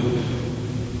محروم.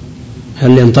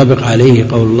 هل ينطبق عليه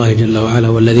قول الله جل وعلا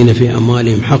والذين في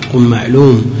أموالهم حق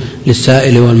معلوم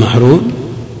للسائل والمحروم؟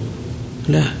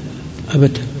 لا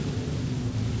أبدا.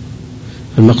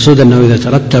 المقصود أنه إذا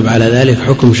ترتب على ذلك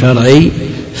حكم شرعي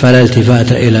فلا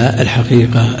التفات إلى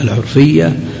الحقيقة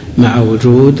العرفية مع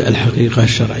وجود الحقيقة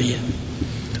الشرعية.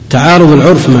 تعارض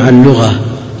العرف مع اللغة،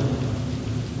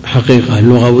 حقيقة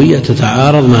لغوية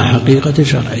تتعارض مع حقيقة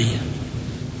شرعية.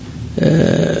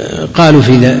 قالوا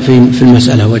في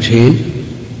المسألة وجهين: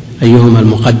 أيهما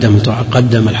المقدم،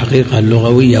 تقدم الحقيقة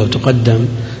اللغوية أو تقدم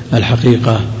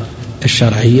الحقيقة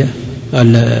الشرعية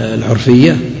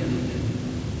العرفية؟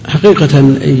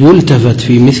 حقيقة يلتفت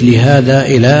في مثل هذا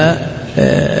إلى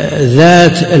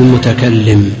ذات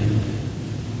المتكلم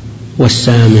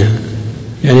والسامع.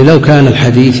 يعني لو كان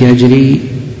الحديث يجري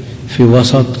في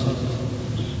وسط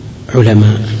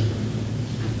علماء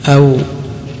أو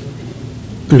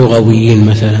لغويين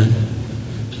مثلا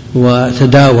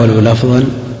وتداولوا لفظا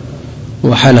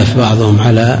وحلف بعضهم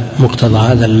على مقتضى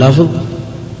هذا اللفظ،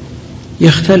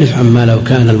 يختلف عما لو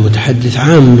كان المتحدث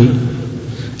عامي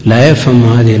لا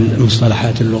يفهم هذه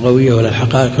المصطلحات اللغوية ولا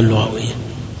الحقائق اللغوية،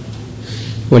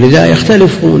 ولذا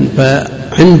يختلفون.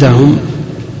 فعندهم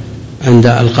عند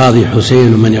القاضي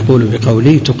حسين ومن يقول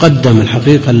بقوله تقدم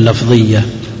الحقيقة اللفظية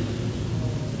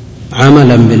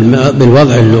عملا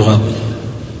بالوضع اللغوي،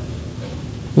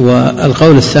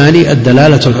 والقول الثاني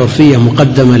الدلالة العرفية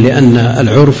مقدمة لأن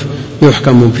العرف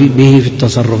يحكم به في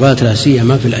التصرفات لا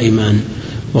سيما في الأيمان،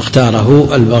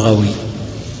 واختاره البغوي.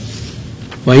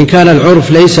 وإن كان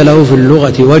العرف ليس له في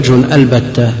اللغة وجه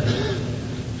البتة،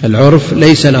 العرف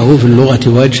ليس له في اللغة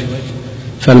وجه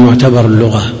فالمعتبر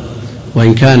اللغة،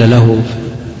 وإن كان له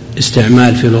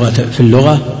استعمال في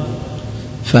اللغة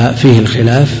ففيه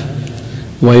الخلاف.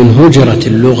 وإن هجرت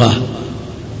اللغة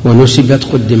ونسبت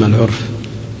قدم العرف.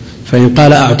 فإن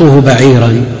قال أعطوه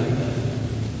بعيرا،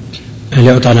 هل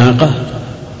يعطى ناقة؟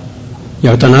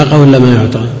 يعطى ناقة ولا ما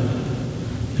يعطى؟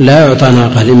 لا يعطى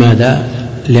ناقة. لماذا؟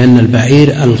 لأن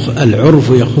البعير العرف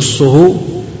يخصه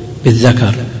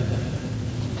بالذكر،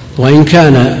 وإن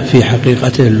كان في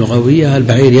حقيقته اللغوية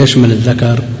البعير يشمل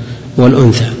الذكر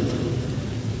والأنثى.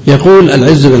 يقول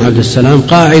العز بن عبد السلام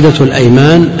قاعدة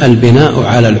الأيمان البناء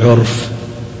على العرف،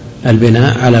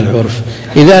 البناء على العرف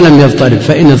إذا لم يضطرب،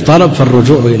 فإن اضطرب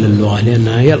فالرجوع إلى اللغة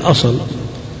لأنها هي الأصل.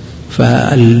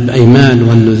 فالأيمان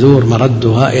والنذور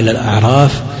مردها إلى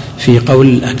الأعراف في قول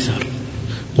الأكثر،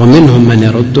 ومنهم من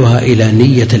يردها إلى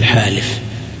نية الحالف،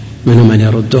 منهم من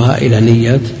يردها إلى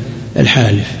نية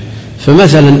الحالف.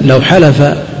 فمثلا لو حلف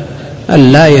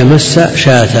أن لا يمس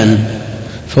شاة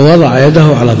فوضع يده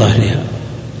على ظهرها،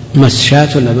 مس شاة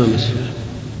ولا ما مس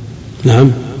شاة؟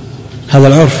 نعم، هذا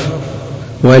العرف.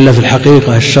 وإلا في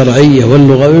الحقيقة الشرعية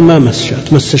واللغوية ما مس شاة،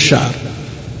 مس الشعر،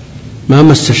 ما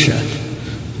مس الشاة.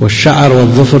 والشعر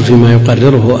والظفر فيما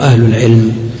يقرره أهل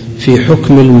العلم في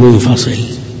حكم المنفصل،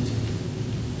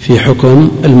 في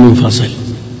حكم المنفصل،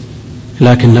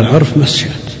 لكن العرف مس شاة،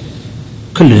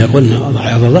 كل يقول انه وضع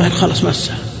على ظهر خلاص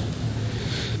مسها.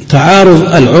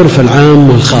 تعارض العرف العام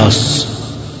والخاص،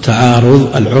 تعارض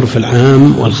العرف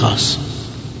العام والخاص،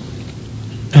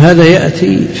 هذا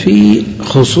يأتي في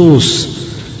خصوص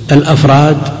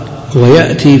الأفراد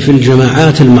ويأتي في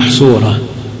الجماعات المحصورة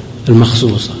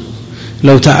المخصوصة.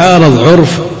 لو تعارض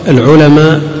عرف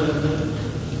العلماء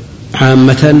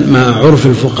عامة مع عرف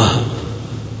الفقهاء،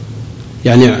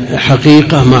 يعني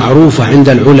حقيقة معروفة عند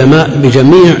العلماء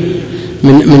بجميع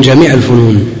من جميع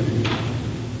الفنون،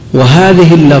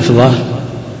 وهذه اللفظة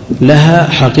لها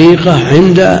حقيقة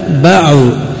عند بعض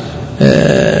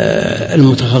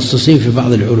المتخصصين في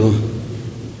بعض العلوم.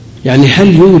 يعني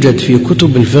هل يوجد في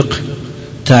كتب الفقه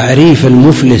تعريف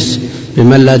المفلس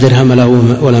بمن لا درهم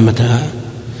له ولا متاع؟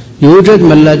 يوجد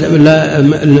من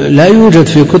لا يوجد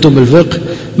في كتب الفقه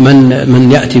من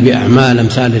يأتي بأعمال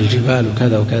أمثال الجبال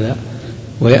وكذا وكذا،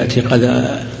 ويأتي قد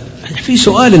في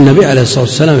سؤال النبي عليه الصلاة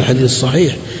والسلام في الحديث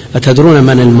الصحيح أتدرون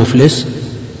من المفلس؟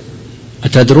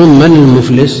 أتدرون من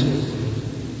المفلس؟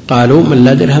 قالوا من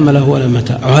لا درهم له ولا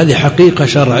متاع. وهذه حقيقة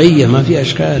شرعية ما في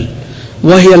أشكال،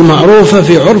 وهي المعروفة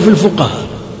في عرف الفقهاء.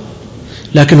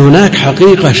 لكن هناك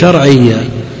حقيقة شرعية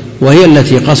وهي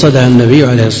التي قصدها النبي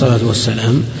عليه الصلاة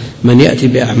والسلام، من يأتي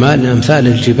بأعمال أمثال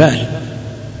الجبال،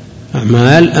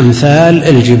 أعمال أمثال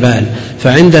الجبال.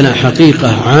 فعندنا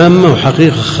حقيقة عامة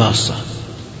وحقيقة خاصة.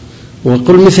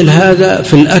 وقل مثل هذا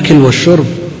في الأكل والشرب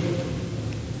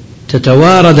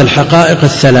تتوارد الحقائق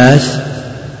الثلاث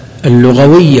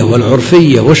اللغوية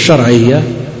والعرفية والشرعية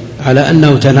على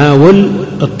أنه تناول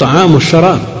الطعام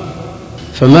والشراب.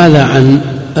 فماذا عن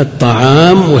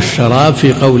الطعام والشراب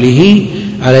في قوله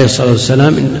عليه الصلاة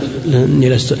والسلام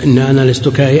إن أنا لست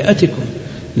كهيئتكم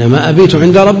إنما أبيت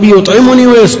عند ربي يطعمني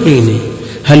ويسقيني؟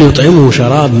 هل يطعمه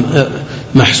شراب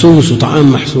محسوس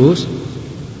وطعام محسوس؟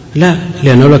 لا،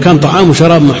 لأنه لو كان طعام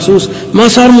وشراب محسوس ما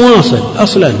صار مواصل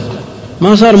أصلا،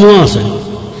 ما صار مواصل.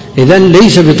 إذن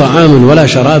ليس بطعام ولا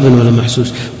شراب ولا محسوس،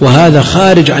 وهذا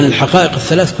خارج عن الحقائق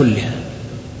الثلاث كلها.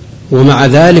 ومع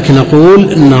ذلك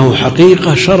نقول إنه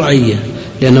حقيقة شرعية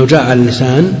لأنه جاء على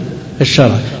لسان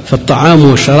الشرع. فالطعام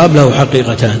والشراب له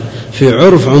حقيقتان، في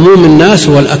عرف عموم الناس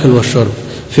هو الأكل والشرب،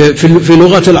 في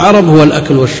لغة العرب هو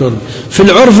الأكل والشرب، في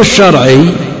العرف الشرعي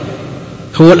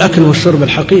هو الأكل والشرب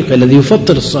الحقيقي الذي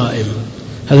يفطر الصائم.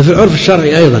 هذا في العرف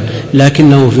الشرعي أيضا،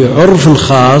 لكنه في عرف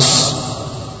خاص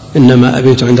إنما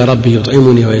أبيت عند ربي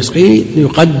يطعمني ويسقيني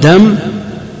يقدم.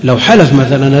 لو حلف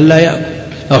مثلا أن لا يأكل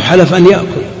أو حلف أن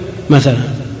يأكل مثلا،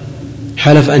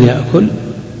 حلف أن يأكل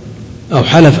أو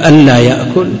حلف أن لا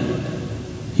يأكل،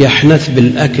 يحنث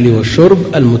بالأكل والشرب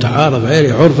المتعارف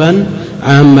عليه عرفا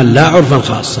عاما لا عرفا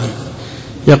خاصا.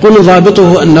 يقول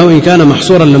ضابطه أنه إن كان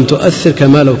محصورا لم تؤثر،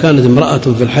 كما لو كانت امرأة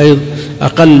في الحيض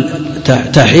أقل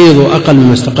تحيض أقل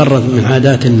مما استقرت من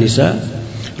عادات النساء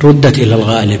ردت إلى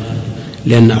الغالب،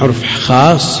 لأن عرف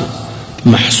خاص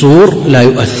محصور لا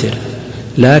يؤثر.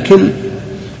 لكن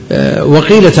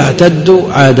وقيل تعتد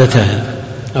عادتها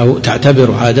أو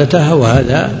تعتبر عادتها،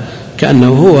 وهذا كأنه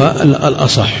هو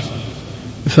الأصح.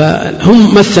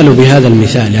 فهم مثلوا بهذا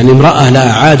المثال، يعني امرأة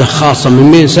لها عادة خاصة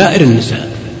من بين سائر النساء،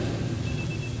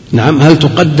 نعم، هل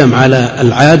تقدم على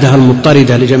العادة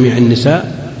المضطردة لجميع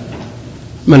النساء؟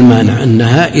 ما المانع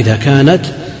أنها إذا كانت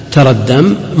ترى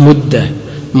الدم مدة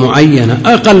معينة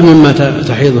أقل مما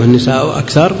تحيضه النساء أو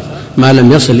أكثر، ما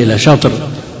لم يصل إلى شطر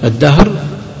الدهر،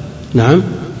 نعم،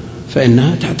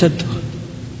 فإنها تعتده،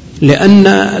 لأن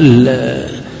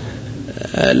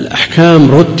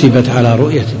الأحكام رتبت على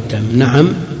رؤية الدم.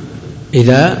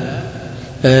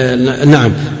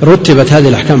 نعم رتبت هذه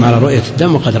الأحكام على رؤية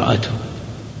الدم وقد رأته،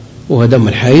 وهو دم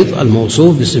الحيض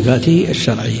الموصوف بصفاته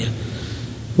الشرعية.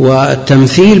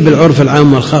 والتمثيل بالعرف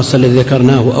العام والخاص الذي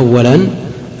ذكرناه أولا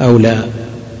أولى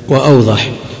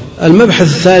وأوضح. المبحث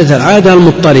الثالث العادة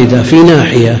المضطردة، في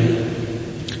ناحية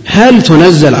هل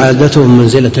تنزل عادته من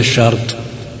منزلة الشرط؟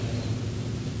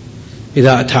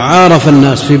 إذا تعارف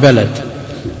الناس في بلد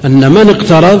أن من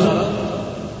اقترض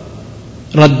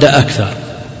رد أكثر،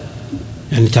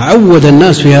 يعني تعود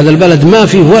الناس في هذا البلد ما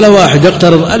فيه ولا واحد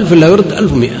يقترض 1000 إلا يرد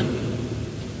 1100،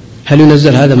 هل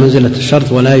ينزل هذا منزلة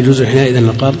الشرط ولا يجوز حينئذ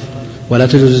القرض ولا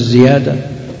تجوز الزيادة؟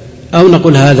 أو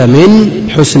نقول هذا من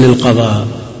حسن القضاء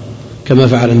كما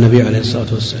فعل النبي عليه الصلاة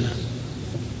والسلام،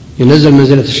 ينزل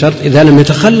منزلة الشرط إذا لم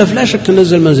يتخلف، لا شك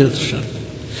ينزل منزلة الشرط.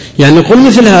 يعني نقول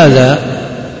مثل هذا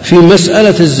في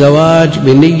مسألة الزواج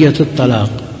بنية الطلاق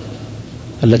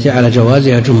التي على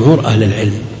جوازها جمهور أهل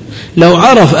العلم، لو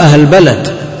عرف أهل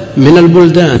بلد من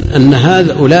البلدان أن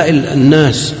هؤلاء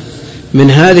الناس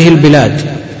من هذه البلاد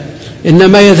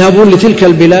إنما يذهبون لتلك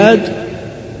البلاد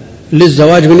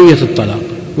للزواج بنية الطلاق،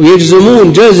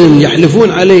 ويجزمون جزم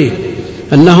يحلفون عليه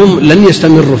أنهم لن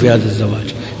يستمروا في هذا الزواج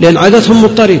لأن عادتهم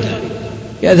مضطردة،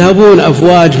 يذهبون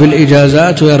أفواج في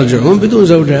الإجازات ويرجعون بدون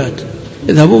زوجات،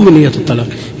 يذهبون بنية الطلاق.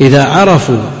 إذا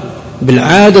عرفوا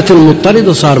بالعادة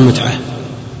المضطردة صار متعة،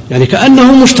 يعني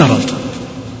كأنه مشترط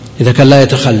إذا كان لا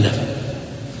يتخلف.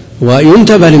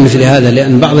 وينتبه لمثل هذا،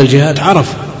 لأن بعض الجهات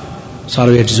عرف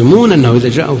صاروا يجزمون أنه إذا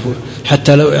جاءوا،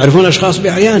 حتى لو يعرفون أشخاص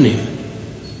بأعيانهم،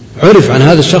 عرف عن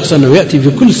هذا الشخص أنه يأتي في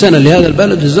كل سنة لهذا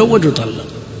البلد يتزوج ويطلق،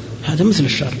 هذا مثل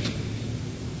الشرط،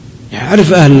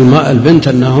 يعرف أهل البنت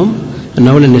أنه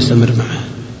لن يستمر معها.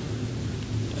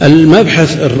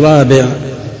 المبحث الرابع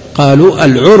قالوا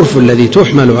العرف الذي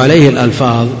تحمل عليه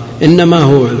الألفاظ إنما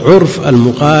هو العرف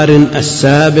المقارن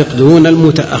السابق دون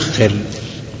المتأخر،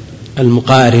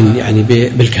 المقارن يعني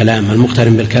بالكلام،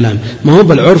 المقترن بالكلام، ما هو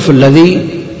بالعرف الذي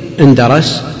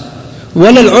اندرس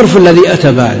ولا العرف الذي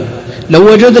أتى بعد.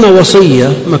 لو وجدنا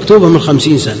وصية مكتوبة من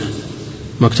 50 سنة،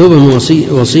 مكتوبة من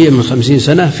وصية من 50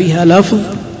 سنة فيها لفظ،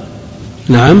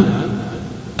 نعم،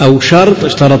 أو شرط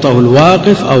اشترطه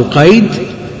الواقف أو قيد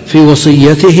في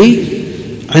وصيته،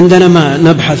 عندنا ما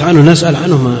نبحث عنه نسأل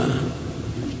عنه، ما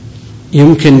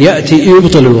يمكن يأتي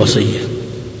يبطل الوصية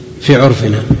في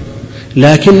عرفنا،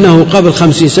 لكنه قبل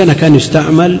 50 سنة كان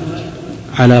يستعمل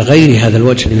على غير هذا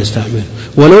الوجه اللي نستعمل،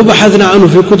 ولو بحثنا عنه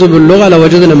في كتب اللغة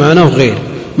لوجدنا معناه غير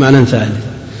معنى ثالث.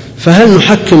 فهل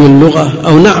نحكم اللغة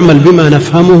أو نعمل بما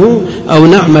نفهمه أو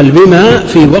نعمل بما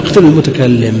في وقت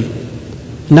المتكلم؟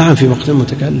 نعم في وقت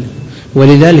المتكلم،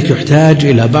 ولذلك يحتاج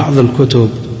إلى بعض الكتب،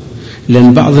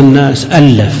 لأن بعض الناس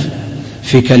ألف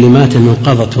في كلمات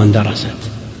انقضت واندرست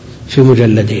في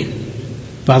مجلدين،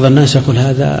 بعض الناس يقول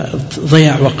هذا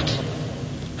ضياع وقت،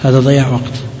 هذا ضياع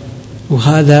وقت،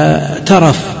 وهذا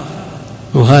ترف،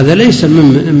 وهذا ليس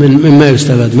مما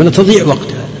يستفاد من تضييع وقت.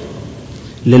 هذا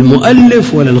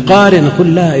للمؤلف وللقارئ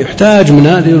نقول لا، يحتاج من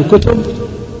هذه الكتب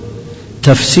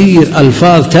تفسير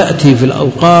ألفاظ تأتي في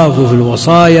الأوقاف وفي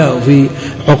الوصايا وفي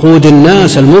عقود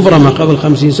الناس المبرمة قبل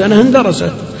 50 سنة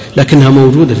اندرست، لكنها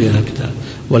موجودة في هذا الكتاب،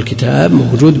 والكتاب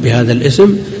موجود بهذا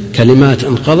الاسم، كلمات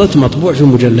انقضت، مطبوع في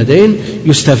مجلدين،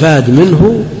 يستفاد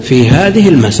منه في هذه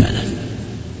المسألة.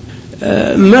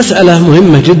 مسألة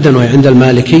مهمة جدا وهي عند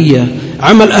المالكية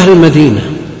عمل أهل المدينة،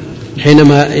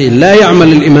 حينما لا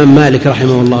يعمل الإمام مالك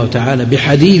رحمه الله تعالى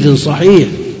بحديث صحيح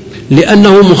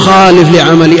لأنه مخالف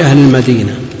لعمل أهل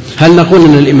المدينة. هل نقول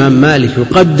أن الإمام مالك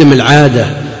يقدم العادة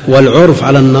والعرف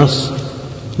على النص؟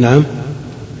 نعم.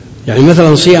 يعني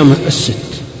مثلا صيام الست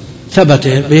ثبت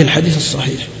به الحديث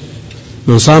الصحيح: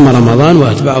 من صام رمضان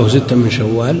وأتبعه 6 من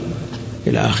شوال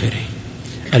إلى آخره.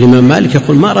 الإمام مالك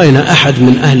يقول: ما رأينا أحد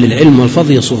من أهل العلم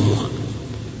والفضل يصومها،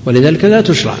 ولذلك لا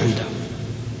تشرع عنده،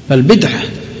 فالبدعة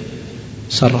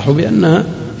صرحوا بأنها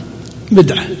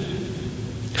بدعة.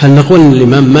 هل نقول أن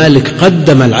الإمام مالك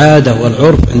قدم العادة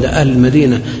والعرف عند أهل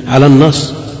المدينة على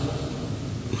النص؟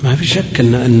 ما في شك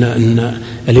أن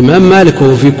الإمام مالك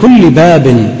وهو في كل باب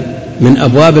من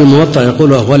أبواب الموطأ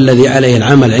يقول: هو الذي عليه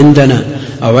العمل عندنا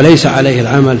أو ليس عليه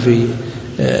العمل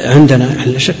عندنا.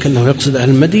 لا شك أنه يقصد أهل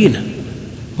المدينة،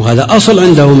 وهذا أصل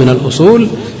عنده من الأصول.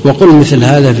 وقل مثل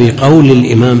هذا في قول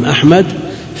الإمام أحمد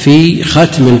في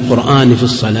ختم القرآن في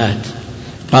الصلاة،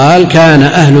 قال: كان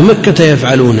أهل مكة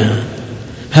يفعلونها.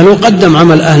 هل قدم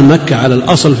عمل أهل مكة على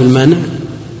الأصل في المانع؟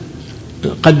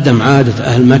 قدم عادة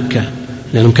أهل مكة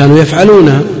لأنهم كانوا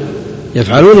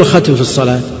يفعلون الختم في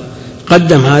الصلاة،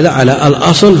 قدم هذا على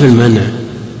الأصل في المنع: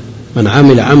 من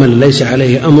عمل عملا ليس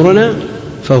عليه أمرنا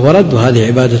فهو رد. وهذه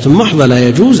عبادة محضة لا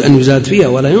يجوز أن يزاد فيها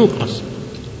ولا ينقص.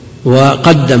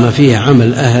 وقدم فيها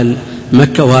عمل أهل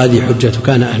مكة، وهذه حجة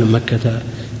كان أهل مكة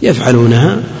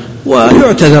يفعلونها،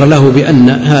 ويعتذر له بأن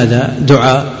هذا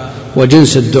دعاء،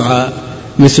 وجنس الدعاء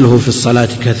مثله في الصلاة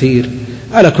كثير.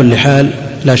 على كل حال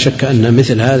لا شك أن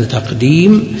مثل هذا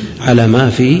تقديم على ما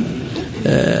في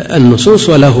النصوص،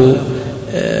 وله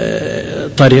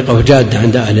طريقة جادة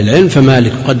عند أهل العلم.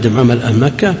 فمالك يقدم عمل أهل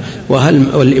مكة،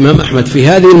 والإمام أحمد في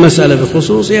هذه المسألة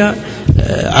بخصوصها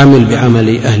عمل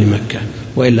بعمل أهل مكة،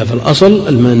 وإلا فالأصل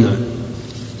المنع.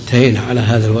 انتهينا على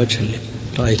هذا الوجه اللي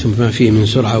رأيتم ما فيه من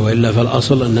سرعة، وإلا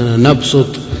فالأصل أننا نبسط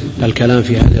الكلام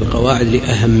في هذه القواعد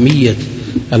لأهمية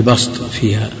البسط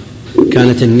فيها.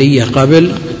 كانت النية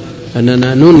قبل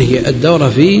أننا ننهي الدورة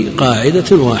في قاعدة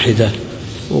واحدة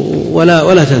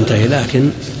ولا تنتهي، لكن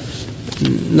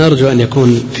نرجو أن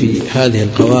يكون في هذه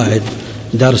القواعد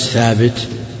درس ثابت.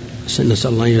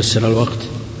 نسأل الله أن ييسر الوقت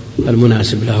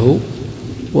المناسب له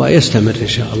ويستمر إن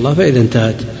شاء الله. فإذا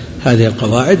انتهت هذه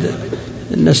القواعد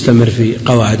نستمر في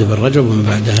قواعد ابن رجب ومن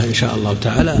بعدها إن شاء الله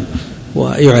تعالى،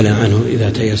 ويعلن عنه إذا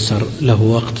تيسر له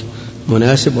وقت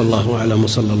مناسب. والله أعلم،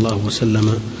 وصلى الله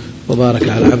وسلم وبارك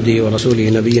على عبده ورسوله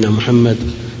نبينا محمد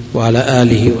وعلى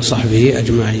آله وصحبه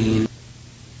أجمعين.